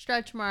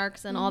stretch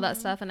marks and all that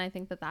stuff, and I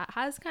think that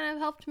has kind of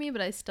helped me, but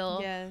I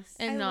still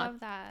am not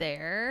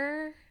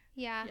there.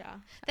 That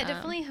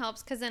definitely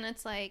helps, because then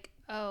it's like,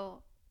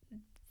 oh,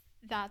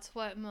 that's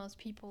what most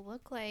people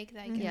look like.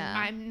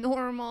 I'm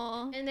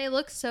normal, and they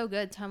look so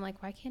good, so I'm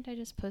like, why can't I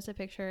just post a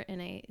picture in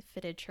a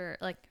fitted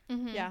shirt? Like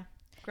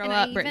grow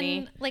up,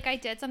 Brittany. Like I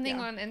did something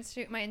on my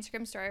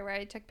Instagram story where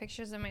I took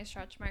pictures of my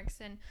stretch marks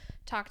and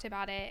talked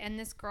about it, and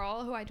this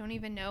girl who I don't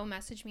even know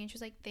messaged me and she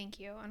was like, thank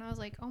you. And I was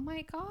like, oh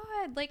my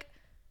god, like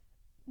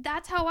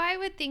that's how I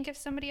would think if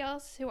somebody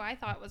else who I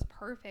thought was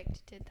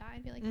perfect did that.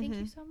 I'd be like, thank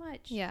you so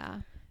much.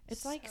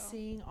 It's like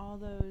seeing all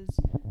those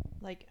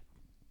like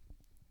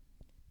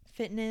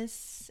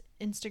fitness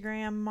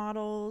Instagram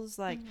models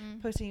like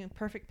posting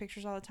perfect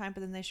pictures all the time, but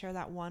then they share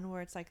that one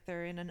where it's like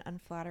they're in an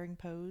unflattering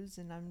pose,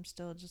 and I'm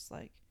still just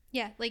like,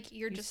 like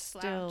you're just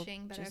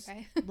slouching, but just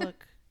okay.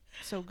 Look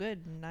so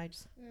good, and I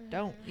just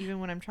don't, even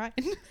when I'm trying.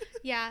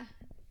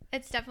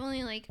 It's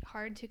definitely like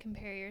hard to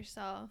compare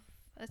yourself,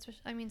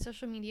 especially, I mean,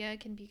 social media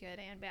can be good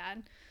and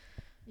bad,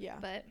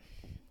 but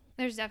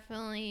there's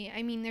definitely,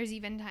 I mean, there's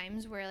even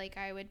times where like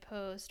I would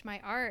post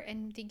my art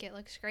and think it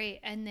looks great,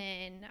 and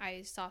then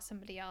I saw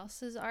somebody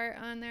else's art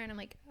on there and I'm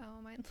like,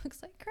 oh, mine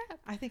looks like crap.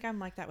 I think I'm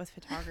like that with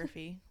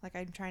photography. Like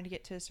I'm trying to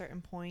get to a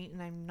certain point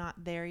and I'm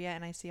not there yet,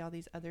 and I see all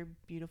these other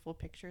beautiful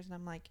pictures and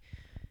I'm like,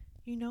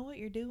 you know what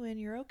you're doing,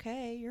 you're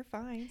okay, you're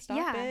fine,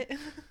 stop it.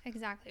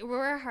 Exactly.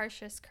 We're our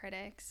harshest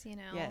critics, you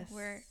know.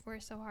 We're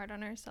so hard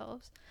on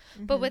ourselves.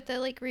 Mm-hmm. But with the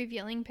like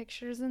revealing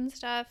pictures and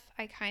stuff,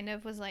 I kind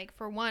of was like,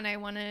 for one, I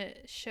want to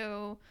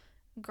show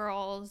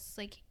girls,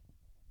 like,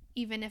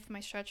 even if my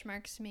stretch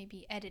marks may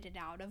be edited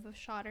out of a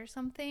shot or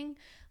something,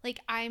 like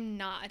I'm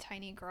not a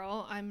tiny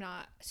girl, I'm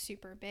not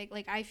super big,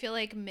 like I feel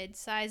like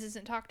mid-size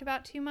isn't talked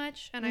about too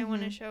much, and I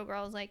want to show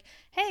girls like,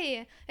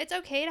 hey, it's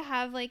okay to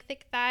have like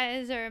thick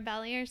thighs or a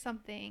belly or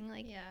something,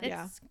 like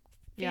it's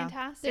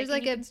fantastic. There's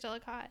like a still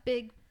look hot.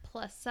 Big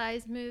plus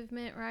size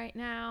movement right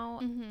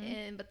now,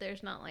 but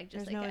there's not like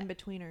just there's like no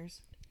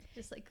in-betweeners,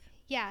 just like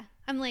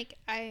I'm like,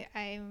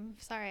 I'm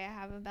sorry, I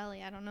have a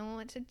belly, I don't know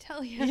what to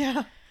tell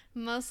you.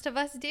 Most of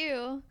us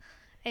do.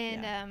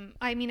 And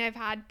I mean, I've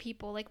had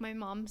people, like my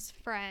mom's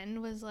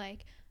friend was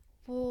like,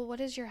 well, what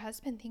does your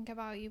husband think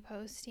about you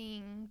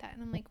posting that?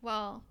 And I'm like,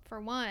 well,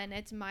 for one,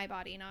 it's my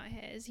body, not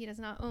his. He does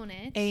not own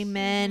it.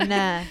 Amen.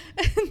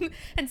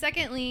 And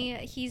secondly,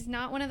 he's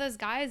not one of those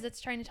guys that's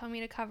trying to tell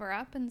me to cover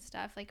up and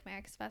stuff. Like my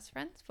ex-best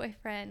friend's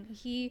boyfriend,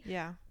 he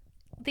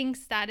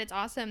thinks that it's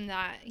awesome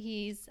that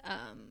he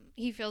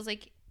feels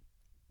like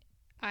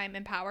I'm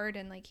empowered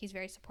and like he's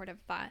very supportive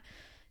of that.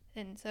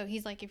 And so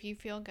he's like, if you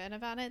feel good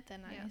about it,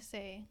 then I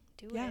say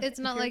do it. It's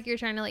not like you're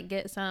trying to like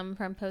get some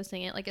from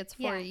posting it. Like it's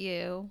for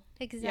you.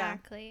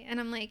 Exactly. And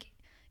I'm like,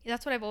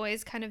 that's what I've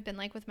always kind of been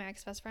like with my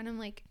ex-best friend. I'm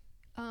like,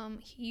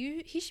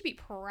 he should be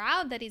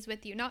proud that he's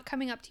with you, not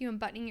coming up to you and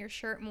buttoning your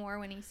shirt more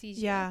when he sees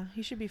you. Yeah,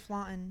 he should be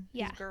flaunting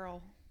his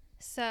girl.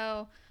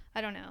 So I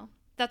don't know.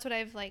 That's what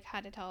I've like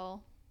had to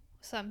tell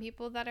some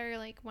people that are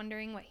like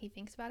wondering what he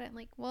thinks about it. I'm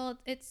like, well,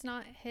 it's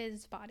not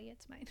his body,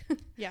 it's mine.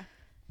 Yeah.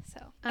 So,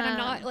 and I'm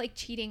not like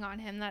cheating on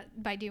him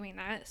by doing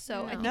that.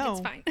 So I think it's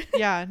fine.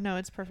 Yeah, no,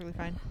 it's perfectly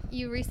fine.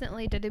 You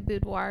recently did a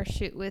boudoir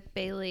shoot with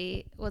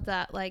Bailey. Was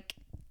that like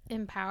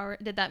empower?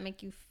 Did that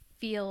make you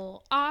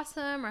feel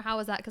awesome, or how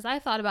was that? Because I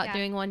thought about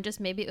doing one, just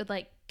maybe it would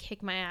like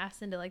kick my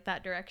ass into like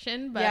that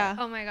direction. But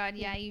oh my god,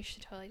 yeah, you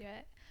should totally do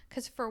it.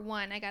 Because for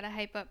one, I gotta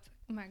hype up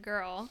my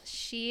girl.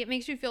 It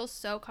makes me feel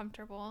so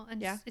comfortable,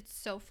 and it's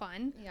so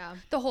fun. Yeah,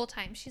 the whole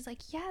time she's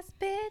like, yes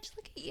bitch,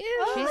 look at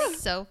you. She's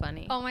so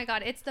funny. Oh my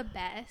god, it's the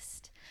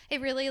best.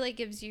 It really like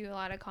gives you a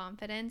lot of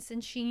confidence,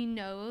 and she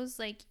knows,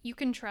 like, you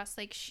can trust,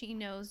 like, she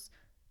knows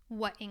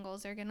what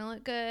angles are gonna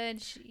look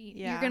good.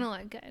 You're gonna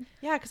look good.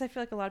 Yeah, because I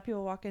feel like a lot of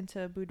people walk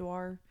into a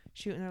boudoir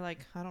shoot and they're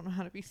like, I don't know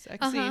how to be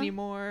sexy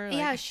anymore. Like,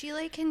 yeah, she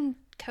like can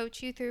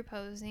coach you through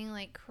posing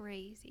like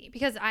crazy,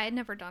 because I had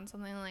never done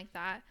something like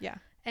that. Yeah.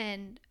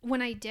 And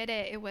when I did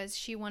it,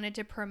 she wanted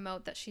to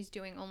promote that she's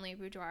doing only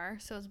boudoir.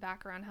 So it was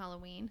back around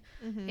Halloween,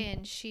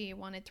 and she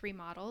wanted 3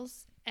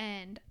 models.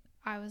 And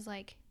I was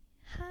like,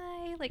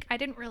 hi. Like, I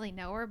didn't really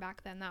know her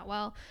back then that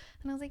well.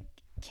 And I was like,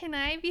 can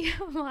I be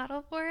a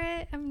model for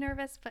it? I'm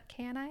nervous, but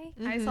can I?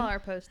 I saw her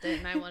post it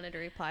and I wanted to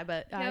reply,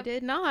 but I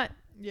did not.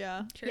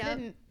 Yeah.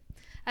 Didn't.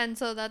 And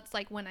so that's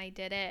like when I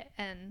did it,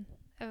 and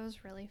it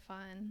was really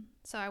fun.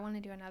 So I want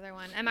to do another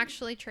one. I'm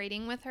actually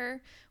trading with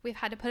her. We've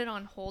had to put it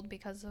on hold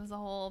because of the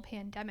whole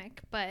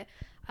pandemic, but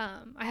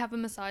I have a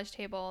massage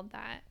table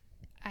that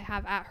I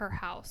have at her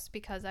house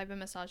because I've been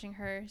massaging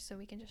her, so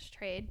we can just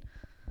trade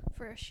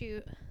for a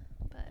shoot.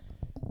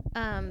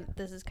 But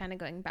this is kind of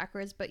going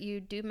backwards, but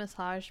you do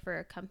massage for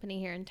a company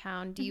here in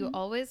town. Do you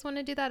always want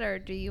to do that, or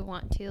do you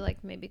want to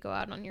like maybe go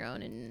out on your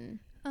own and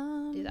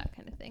do that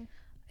kind of thing?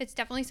 It's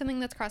definitely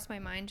something that's crossed my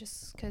mind,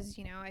 just because,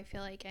 you know, I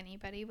feel like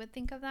anybody would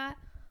think of that.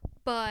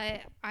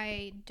 But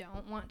I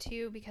don't want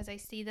to, because I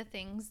see the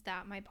things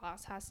that my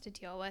boss has to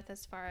deal with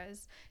as far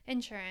as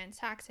insurance,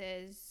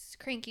 taxes,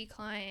 cranky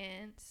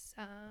clients.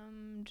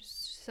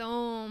 Just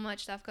so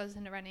much stuff goes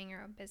into running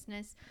your own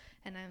business.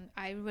 And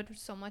I would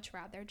so much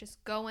rather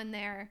just go in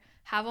there,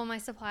 have all my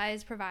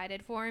supplies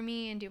provided for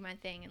me, and do my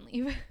thing and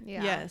leave.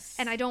 Yeah. Yes.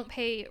 And I don't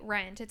pay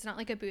rent. It's not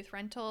like a booth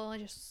rental.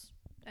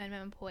 I'm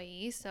an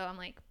employee, so I'm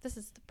like, this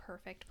is the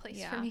perfect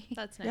place for me.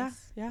 That's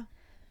nice. Yeah.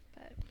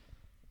 But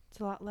it's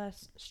a lot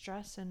less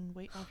stress and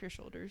weight off your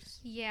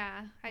shoulders.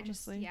 Yeah,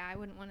 honestly. I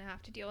wouldn't want to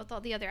have to deal with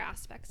all the other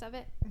aspects of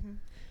it.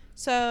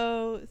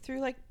 So through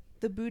like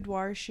the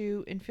boudoir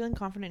shoot and feeling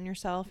confident in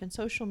yourself and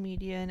social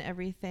media and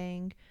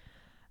everything,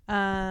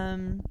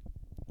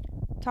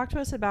 talk to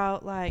us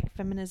about like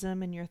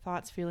feminism and your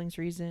thoughts, feelings,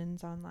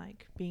 reasons on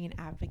like being an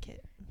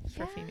advocate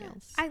for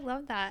females. I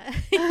love that.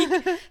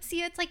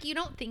 See, it's like you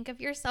don't think of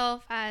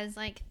yourself as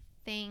like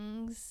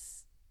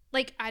things,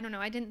 like, I don't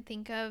know, I didn't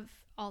think of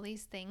all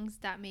these things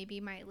that maybe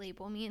might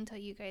label me until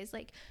you guys,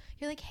 like,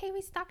 you're like, hey,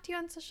 we stalked you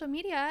on social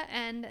media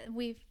and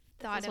we've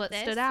thought of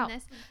this stood out. and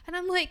this, and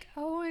I'm like,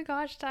 oh my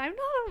gosh, I'm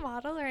not a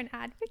model or an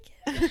advocate.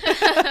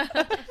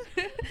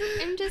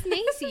 I'm just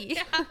Macy.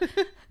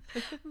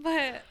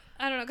 But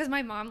I don't know, because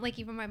my mom, like,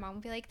 even my mom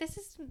would be like, this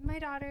is my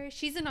daughter,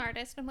 she's an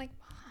artist. I'm like,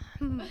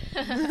 Mom,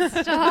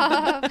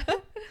 stop.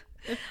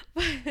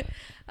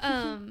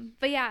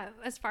 But yeah,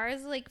 as far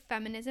as like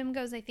feminism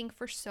goes, I think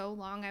for so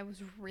long I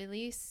was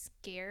really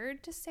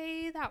scared to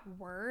say that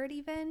word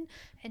even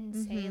and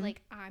say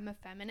like I'm a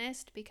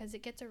feminist, because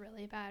it gets a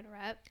really bad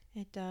rep.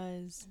 It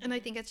does. And I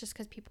think it's just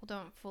because people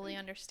don't fully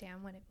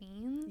understand what it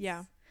means.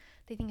 Yeah.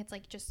 They think it's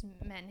like just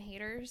men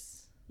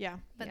haters. Yeah.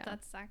 But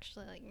that's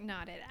actually like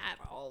not it at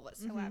all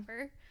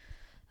whatsoever.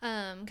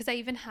 Because I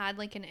even had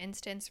like an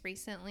instance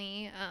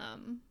recently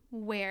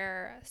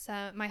where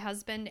my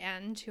husband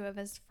and 2 of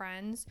his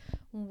friends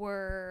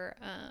were,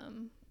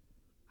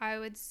 I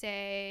would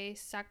say,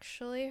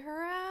 sexually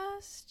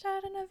harassed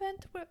at an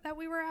event that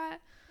we were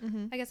at.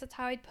 I guess that's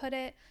how I'd put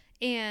it.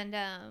 And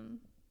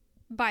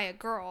by a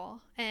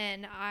girl.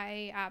 And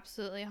I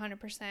absolutely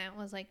 100%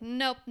 was like,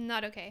 nope,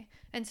 not okay.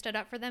 And stood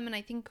up for them. And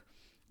I think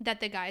that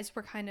the guys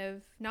were kind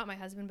of, not my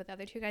husband, but the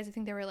other 2 guys, I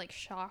think they were like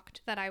shocked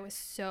that I was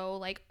so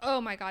like,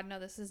 oh my God, no,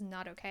 this is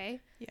not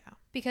okay. Yeah.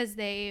 Because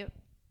they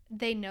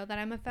know that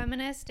I'm a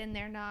feminist, and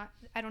they're not,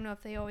 I don't know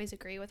if they always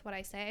agree with what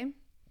I say.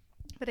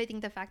 But I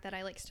think the fact that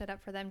I like stood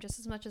up for them just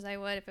as much as I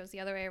would if it was the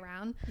other way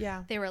around.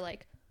 Yeah. They were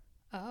like,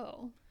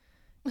 oh.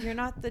 You're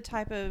not the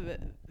type of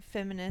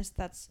feminist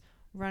that's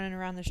running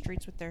around the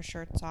streets with their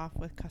shirts off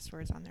with cuss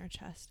words on their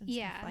chest and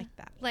stuff like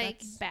that. Like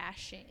that's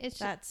bashing. It's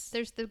just,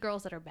 there's the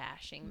girls that are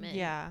bashing men.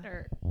 Yeah.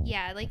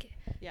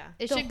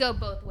 It should go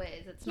both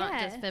ways. It's not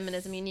just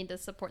feminism. You need to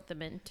support the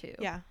men too.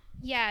 Yeah.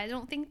 Yeah, I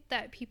don't think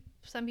that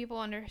some people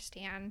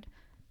understand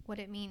what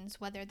it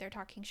means, whether they're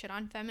talking shit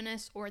on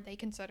feminists or they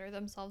consider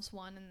themselves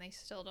one and they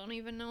still don't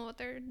even know what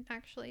they're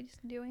actually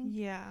doing.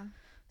 Yeah.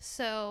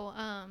 So,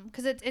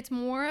 because it's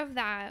more of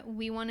that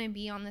we want to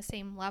be on the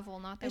same level,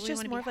 not that we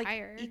want to be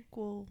higher. Like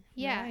equal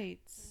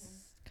rights,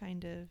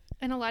 kind of.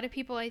 And a lot of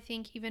people, I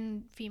think,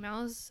 even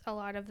females, a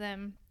lot of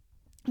them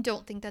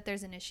don't think that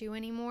there's an issue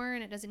anymore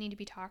and it doesn't need to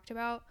be talked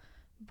about.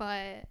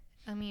 But,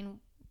 I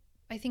mean,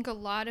 I think a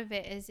lot of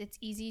it is it's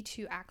easy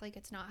to act like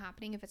it's not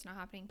happening if it's not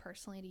happening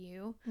personally to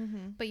you.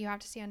 Mm-hmm. But you have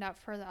to stand up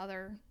for the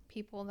other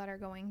people that are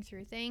going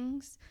through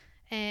things.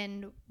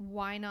 And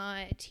why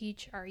not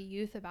teach our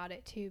youth about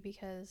it too?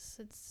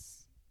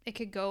 Because it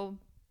could go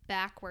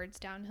backwards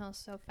downhill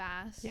so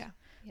fast. Yeah.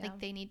 Like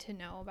they need to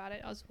know about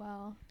it as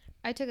well.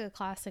 I took a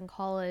class in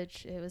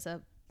college. It was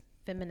a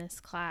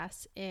feminist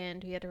class,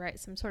 and we had to write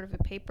some sort of a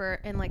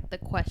paper. And like the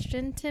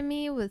question to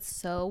me was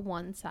so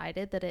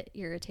one-sided that it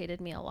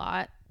irritated me a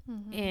lot.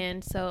 Mm-hmm.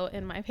 And so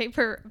in my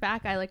paper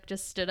back, I like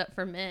just stood up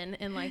for men,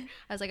 and like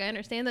I was like, I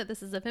understand that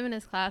this is a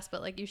feminist class,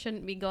 but like you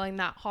shouldn't be going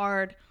that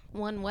hard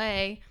one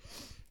way.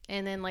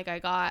 And then like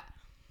I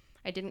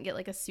didn't get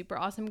like a super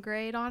awesome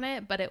grade on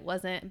it, but it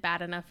wasn't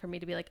bad enough for me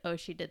to be like, oh,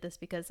 she did this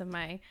because of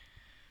my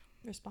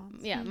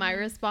response. Yeah, mm-hmm. my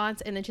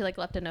response. And then she like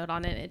left a note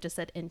on it, and it just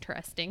said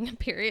interesting,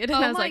 period.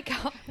 And I was like,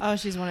 God. Oh,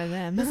 she's one of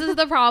them. This is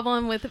the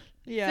problem with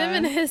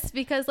feminists,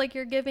 because like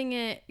you're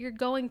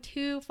going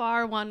too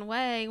far one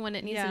way when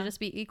it needs to just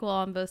be equal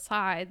on both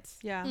sides.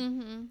 Yeah.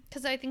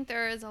 Because I think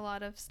there is a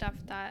lot of stuff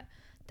that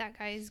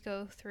guys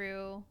go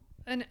through,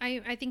 and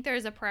I think there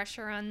is a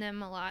pressure on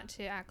them a lot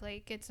to act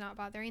like it's not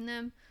bothering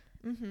them.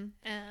 Mm-hmm.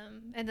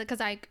 And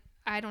because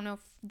I don't know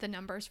the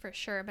numbers for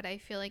sure, but I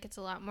feel like it's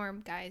a lot more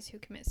guys who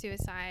commit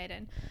suicide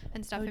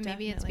and stuff. And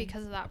maybe it's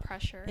because of that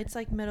pressure. It's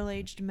like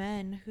middle-aged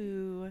men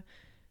who,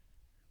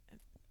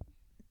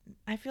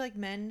 I feel like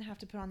men have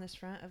to put on this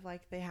front of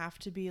like they have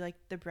to be like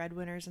the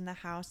breadwinners in the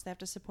house. They have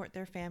to support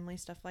their family,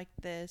 stuff like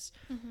this.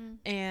 Mm-hmm.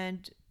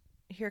 And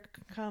here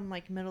come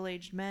like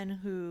middle-aged men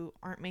who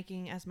aren't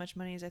making as much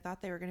money as I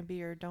thought they were going to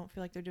be, or don't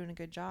feel like they're doing a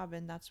good job,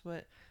 and that's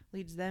what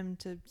leads them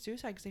to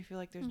suicide because they feel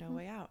like there's no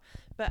way out.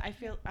 But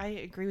I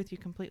agree with you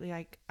completely.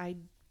 Like I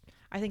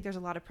think there's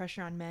a lot of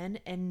pressure on men,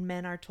 and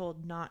men are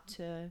told not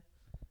to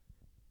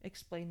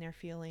explain their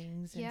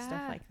feelings and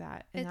stuff like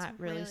that, and that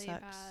really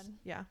sucks. Bad.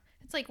 Yeah,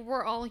 it's like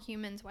we're all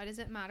humans. Why does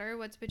it matter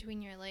what's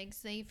between your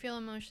legs? They feel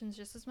emotions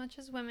just as much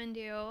as women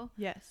do.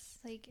 Yes,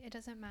 like it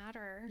doesn't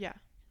matter. Yeah,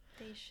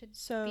 they should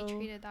be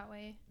treated that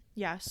way.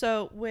 Yeah.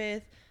 So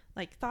with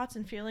like thoughts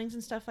and feelings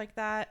and stuff like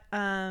that,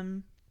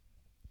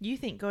 you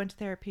think going to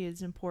therapy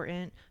is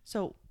important.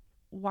 So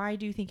why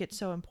do you think it's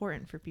so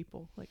important for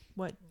people? Like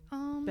what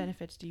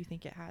benefits do you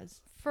think it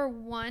has? For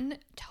one,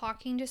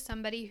 talking to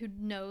somebody who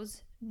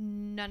knows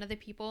none of the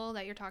people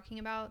that you're talking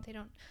about,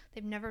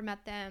 they've never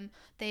met them.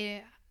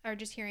 They are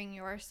just hearing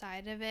your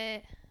side of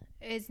it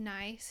is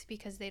nice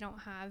because they don't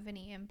have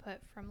any input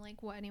from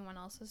like what anyone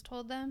else has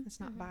told them. It's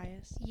not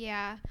biased.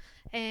 Yeah.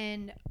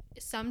 And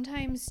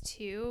sometimes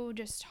too,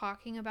 just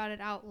talking about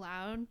it out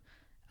loud,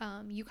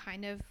 you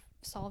kind of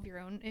solve your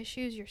own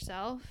issues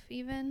yourself,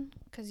 even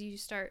because you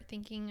start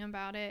thinking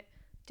about it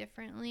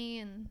differently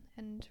and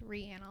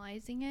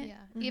reanalyzing it. Yeah.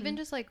 Mm-hmm. Even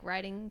just like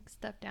writing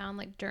stuff down,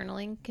 like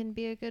journaling can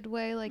be a good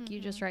way. Like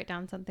you just write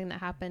down something that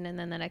happened, and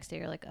then the next day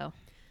you're like, oh,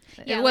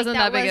 it wasn't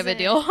that big of a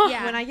deal.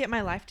 Yeah. When I get my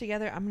life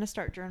together, I'm gonna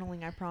start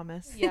journaling, I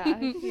promise. Yeah,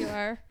 you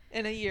are.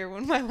 In a year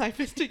when my life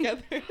is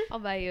together. I'll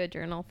buy you a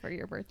journal for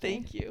your birthday.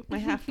 Thank you. My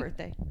half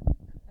birthday.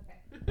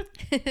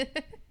 Okay.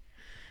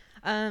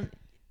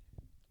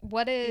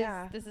 What is,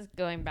 this is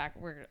going back,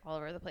 we're all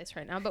over the place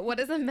right now, but what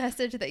is a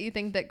message that you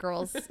think that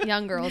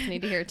young girls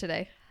need to hear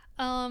today?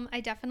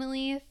 I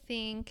definitely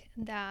think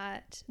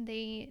that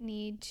they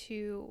need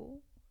to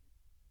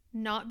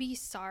not be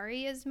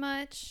sorry as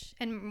much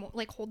and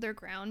like hold their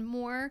ground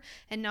more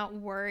and not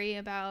worry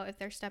about if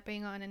they're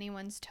stepping on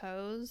anyone's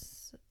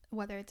toes,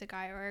 whether it's a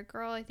guy or a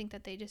girl. I think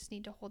that they just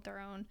need to hold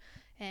their own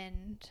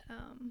and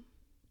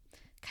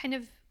kind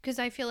of, because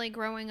I feel like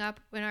growing up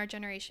in our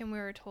generation, we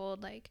were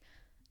told like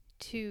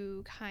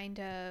to kind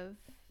of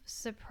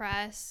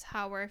suppress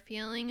how we're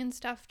feeling and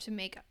stuff to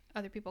make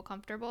other people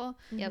comfortable.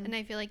 Yep. And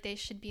I feel like they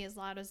should be as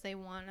loud as they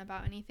want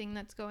about anything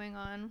that's going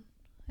on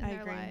in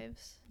their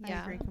lives. I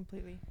agree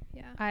completely.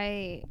 Yeah.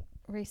 I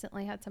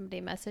recently had somebody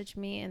message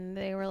me, and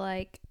they were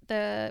like,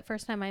 the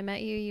first time I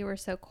met you, you were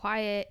so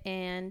quiet,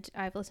 and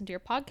I've listened to your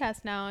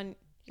podcast now, and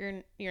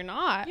you're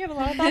not. You have a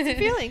lot of thoughts and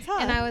feelings, huh?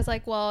 And I was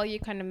like, well, you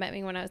kind of met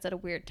me when I was at a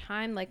weird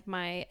time. Like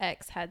my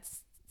ex had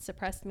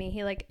suppressed me.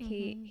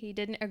 He he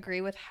didn't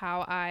agree with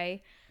how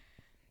I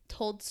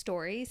told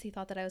stories. He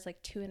thought that I was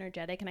like too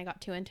energetic and I got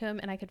too into him,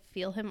 and I could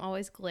feel him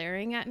always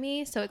glaring at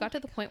me. So it got to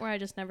the point where I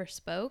just never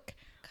spoke.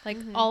 Like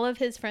all of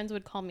his friends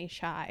would call me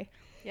shy.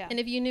 Yeah. And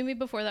if you knew me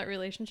before that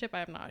relationship,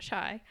 I'm not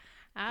shy.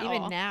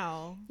 Even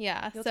now.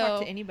 Yeah. You'll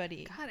talk to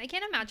anybody. God, I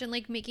can't imagine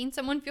like making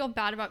someone feel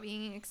bad about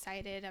being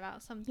excited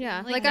about something.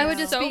 Yeah. Like I would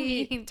just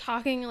be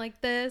talking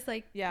like this,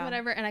 like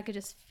whatever, and I could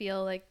just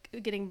feel like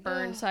getting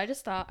burned. So I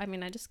just thought, I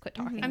just quit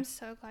talking. I'm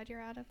so glad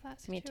you're out of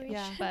that situation. Me too.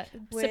 Yeah. But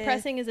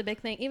suppressing is a big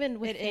thing, even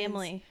with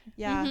family.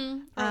 Yeah.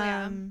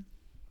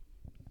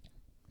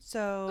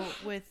 So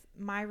with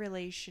my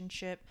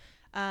relationship,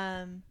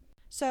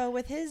 so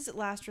with his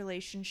last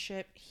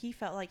relationship, he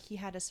felt like he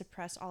had to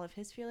suppress all of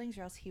his feelings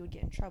or else he would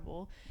get in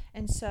trouble.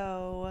 And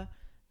so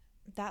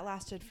that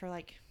lasted for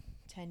like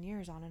 10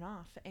 years on and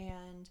off.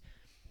 And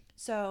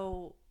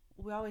so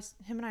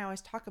him and I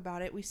always talk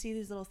about it. We see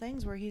these little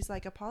things where he's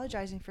like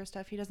apologizing for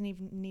stuff he doesn't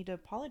even need to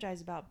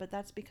apologize about. But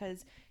that's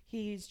because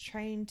he's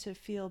trained to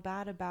feel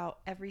bad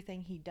about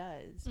everything he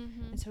does.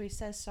 And so he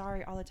says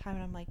sorry all the time.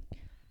 And I'm like,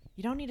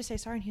 you don't need to say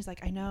sorry. And he's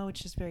like, I know, it's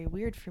just very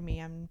weird for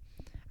me.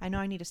 I know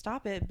I need to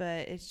stop it,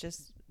 but it's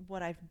just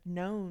what I've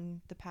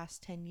known the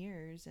past 10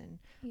 years. And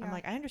I'm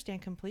like, I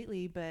understand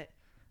completely, but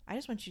I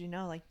just want you to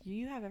know, like,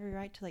 you have every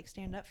right to, like,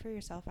 stand up for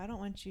yourself. I don't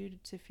want you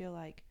to feel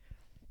like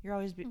you're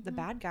always the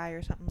bad guy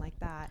or something like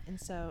that. And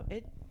so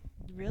it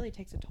really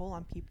takes a toll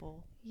on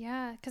people.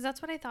 Yeah, because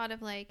that's what I thought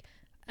of, like,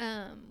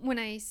 when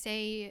I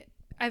say...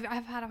 I've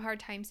had a hard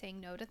time saying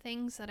no to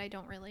things that I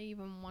don't really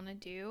even want to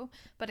do,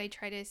 but I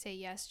try to say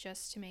yes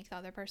just to make the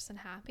other person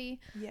happy.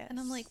 Yes. And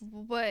I'm like,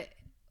 what...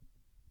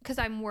 Because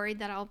I'm worried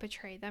that I'll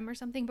betray them or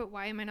something, but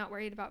why am I not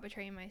worried about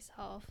betraying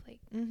myself? Like,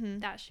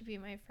 that should be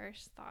my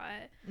first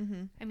thought.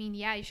 I mean,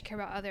 yeah, you should care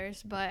about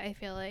others, but I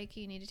feel like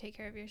you need to take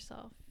care of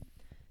yourself.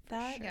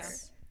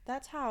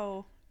 That's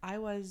how I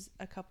was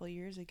a couple of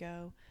years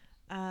ago.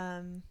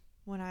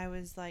 When I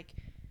was, like,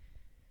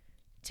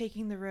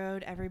 taking the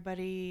road,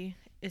 everybody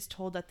is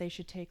told that they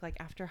should take, like,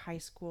 after high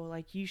school,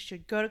 like, you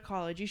should go to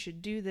college, you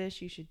should do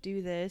this,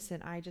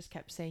 and I just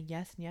kept saying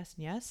yes and yes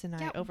and yes, and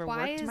I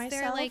overworked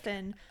myself,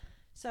 and...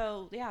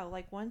 So, yeah,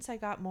 like, once I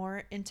got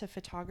more into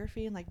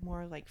photography and, like,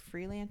 more, like,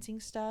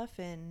 freelancing stuff,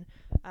 and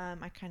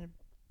I kind of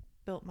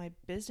built my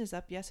business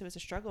up. Yes, it was a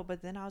struggle,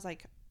 but then I was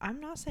like,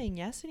 I'm not saying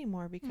yes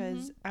anymore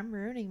because I'm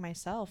ruining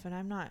myself, and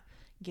I'm not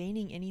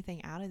gaining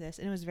anything out of this.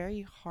 And it was a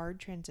very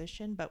hard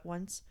transition, but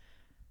once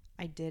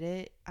I did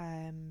it,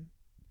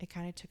 it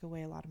kind of took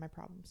away a lot of my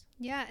problems.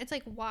 Yeah, it's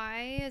like,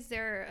 why is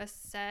there a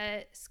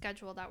set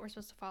schedule that we're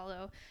supposed to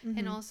follow?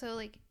 And also,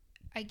 like,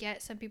 I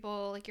get some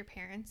people, like your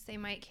parents, they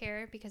might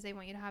care because they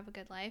want you to have a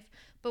good life.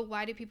 But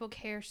why do people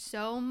care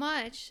so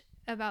much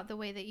about the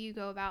way that you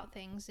go about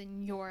things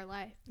in your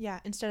life?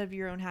 Yeah, instead of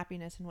your own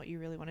happiness and what you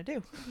really want to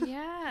do.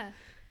 Yeah.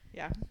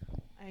 Yeah,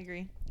 I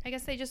agree. I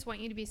guess they just want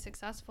you to be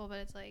successful, but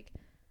it's like,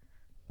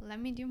 let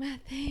me do my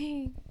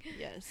thing.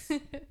 Yes.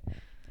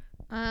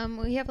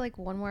 We have like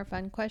one more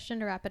fun question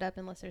to wrap it up,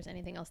 unless there's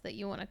anything else that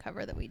you want to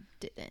cover that we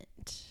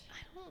didn't.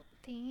 I don't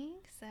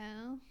think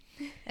so.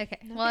 Okay.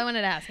 No. Well, I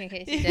wanted to ask in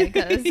case you did,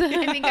 because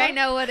I think I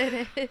know what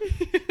it is.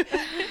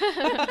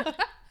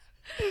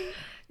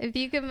 If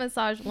you could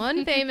massage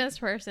one famous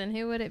person,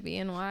 who would it be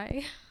and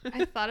why?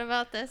 I thought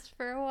about this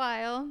for a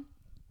while,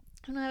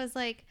 and I was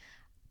like,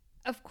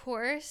 of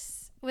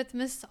course, with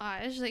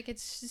massage, like,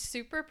 it's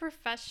super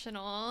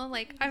professional.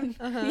 Like,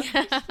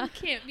 I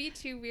can't be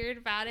too weird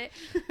about it,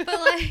 but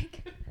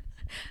like,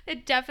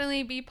 it'd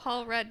definitely be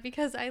Paul Rudd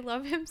because I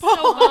love him so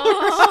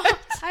much.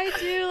 I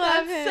do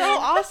love him. That's so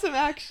awesome,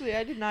 actually.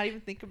 I did not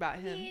even think about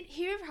him.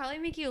 He would probably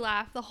make you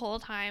laugh the whole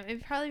time.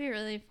 It'd probably be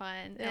really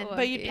fun.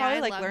 But you'd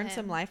probably like learn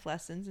some life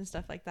lessons and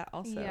stuff like that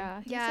also.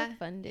 Yeah, he's a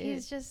fun dude.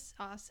 He's just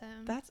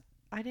awesome.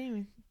 I didn't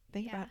even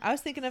think about it. I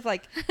was thinking of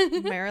like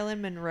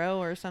Marilyn Monroe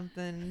or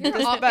something.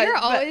 You're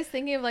always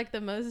thinking of like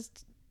the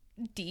most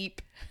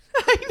deep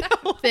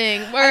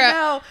thing. I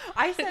know.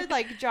 I said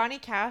like Johnny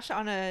Cash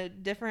on a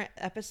different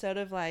episode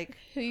of like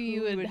who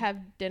you would have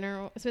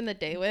dinner, spend the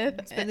day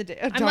with. Spend the day.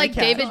 I'm like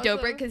Cash. David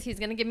Dobrik because he's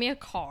gonna give me a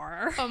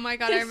car. Oh my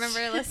god, I remember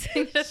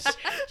listening to that.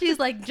 She's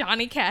like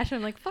Johnny Cash.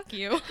 I'm like, fuck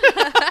you.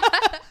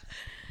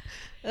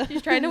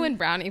 She's trying to win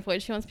brownie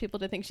points. She wants people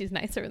to think she's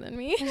nicer than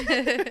me.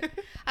 I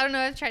don't know.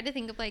 I've tried to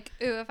think of like,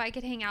 ooh, if I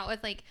could hang out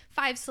with like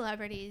 5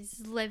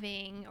 celebrities,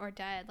 living or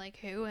dead, like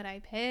who would I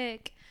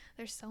pick?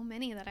 There's so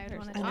many that I would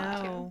want to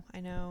talk to. I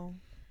know.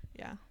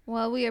 Yeah.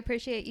 Well, we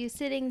appreciate you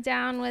sitting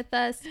down with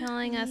us,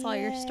 telling us all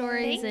your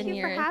stories and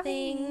your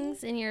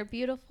things and your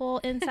beautiful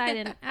inside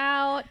and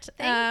out.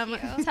 Thank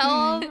you.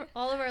 Tell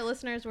all of our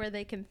listeners where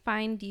they can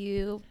find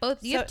you.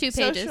 Both you have 2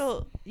 pages.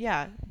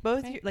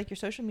 Both right? your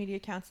social media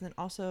accounts and then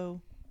also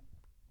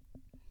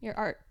your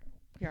art.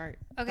 Yart.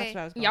 Okay. That's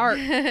what I was going.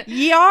 Yart.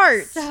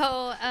 Yart.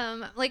 So,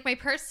 like my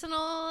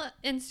personal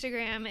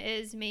Instagram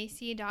is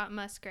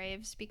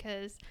Macy.Musgraves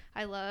because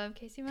I love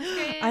Casey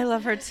Musgraves. I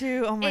love her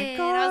too. Oh my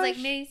god. I was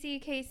like, Macy,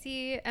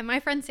 Casey. And my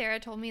friend Sarah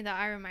told me that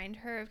I remind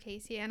her of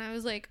Casey, and I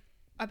was like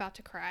about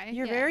to cry.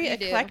 You're very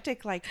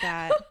eclectic like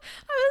that. I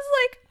was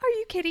like, are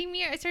you kidding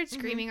me? I started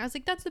screaming. I was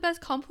like, that's the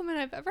best compliment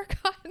I've ever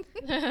gotten.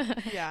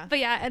 Yeah. But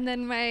yeah, and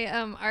then my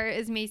art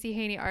is Macy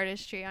Haney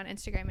Artistry on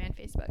Instagram and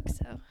Facebook.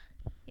 So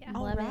yeah.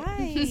 All Love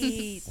right.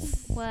 it.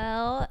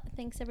 Well,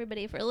 thanks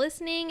everybody for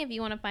listening. If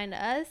you want to find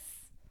us,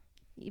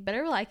 you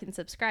better like and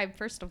subscribe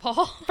first of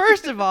all.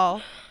 First of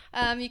all,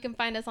 you can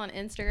find us on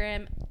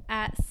Instagram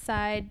at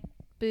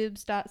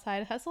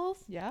sideboobs.sidehustles.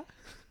 yeah.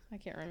 I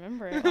can't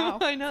remember it. Wow.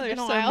 I know It's there's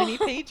been a so while. many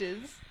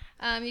pages.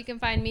 You can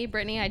find me,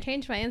 Brittany. I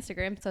changed my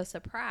Instagram, so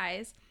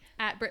surprise,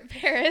 at Britt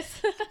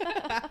Paris.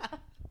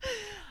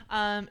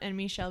 And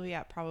me, Shelby,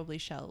 at probably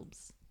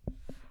Shelbs.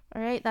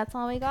 All right, that's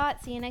all we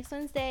got. See you next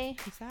Wednesday.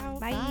 Peace out.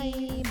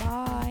 Bye.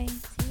 Bye.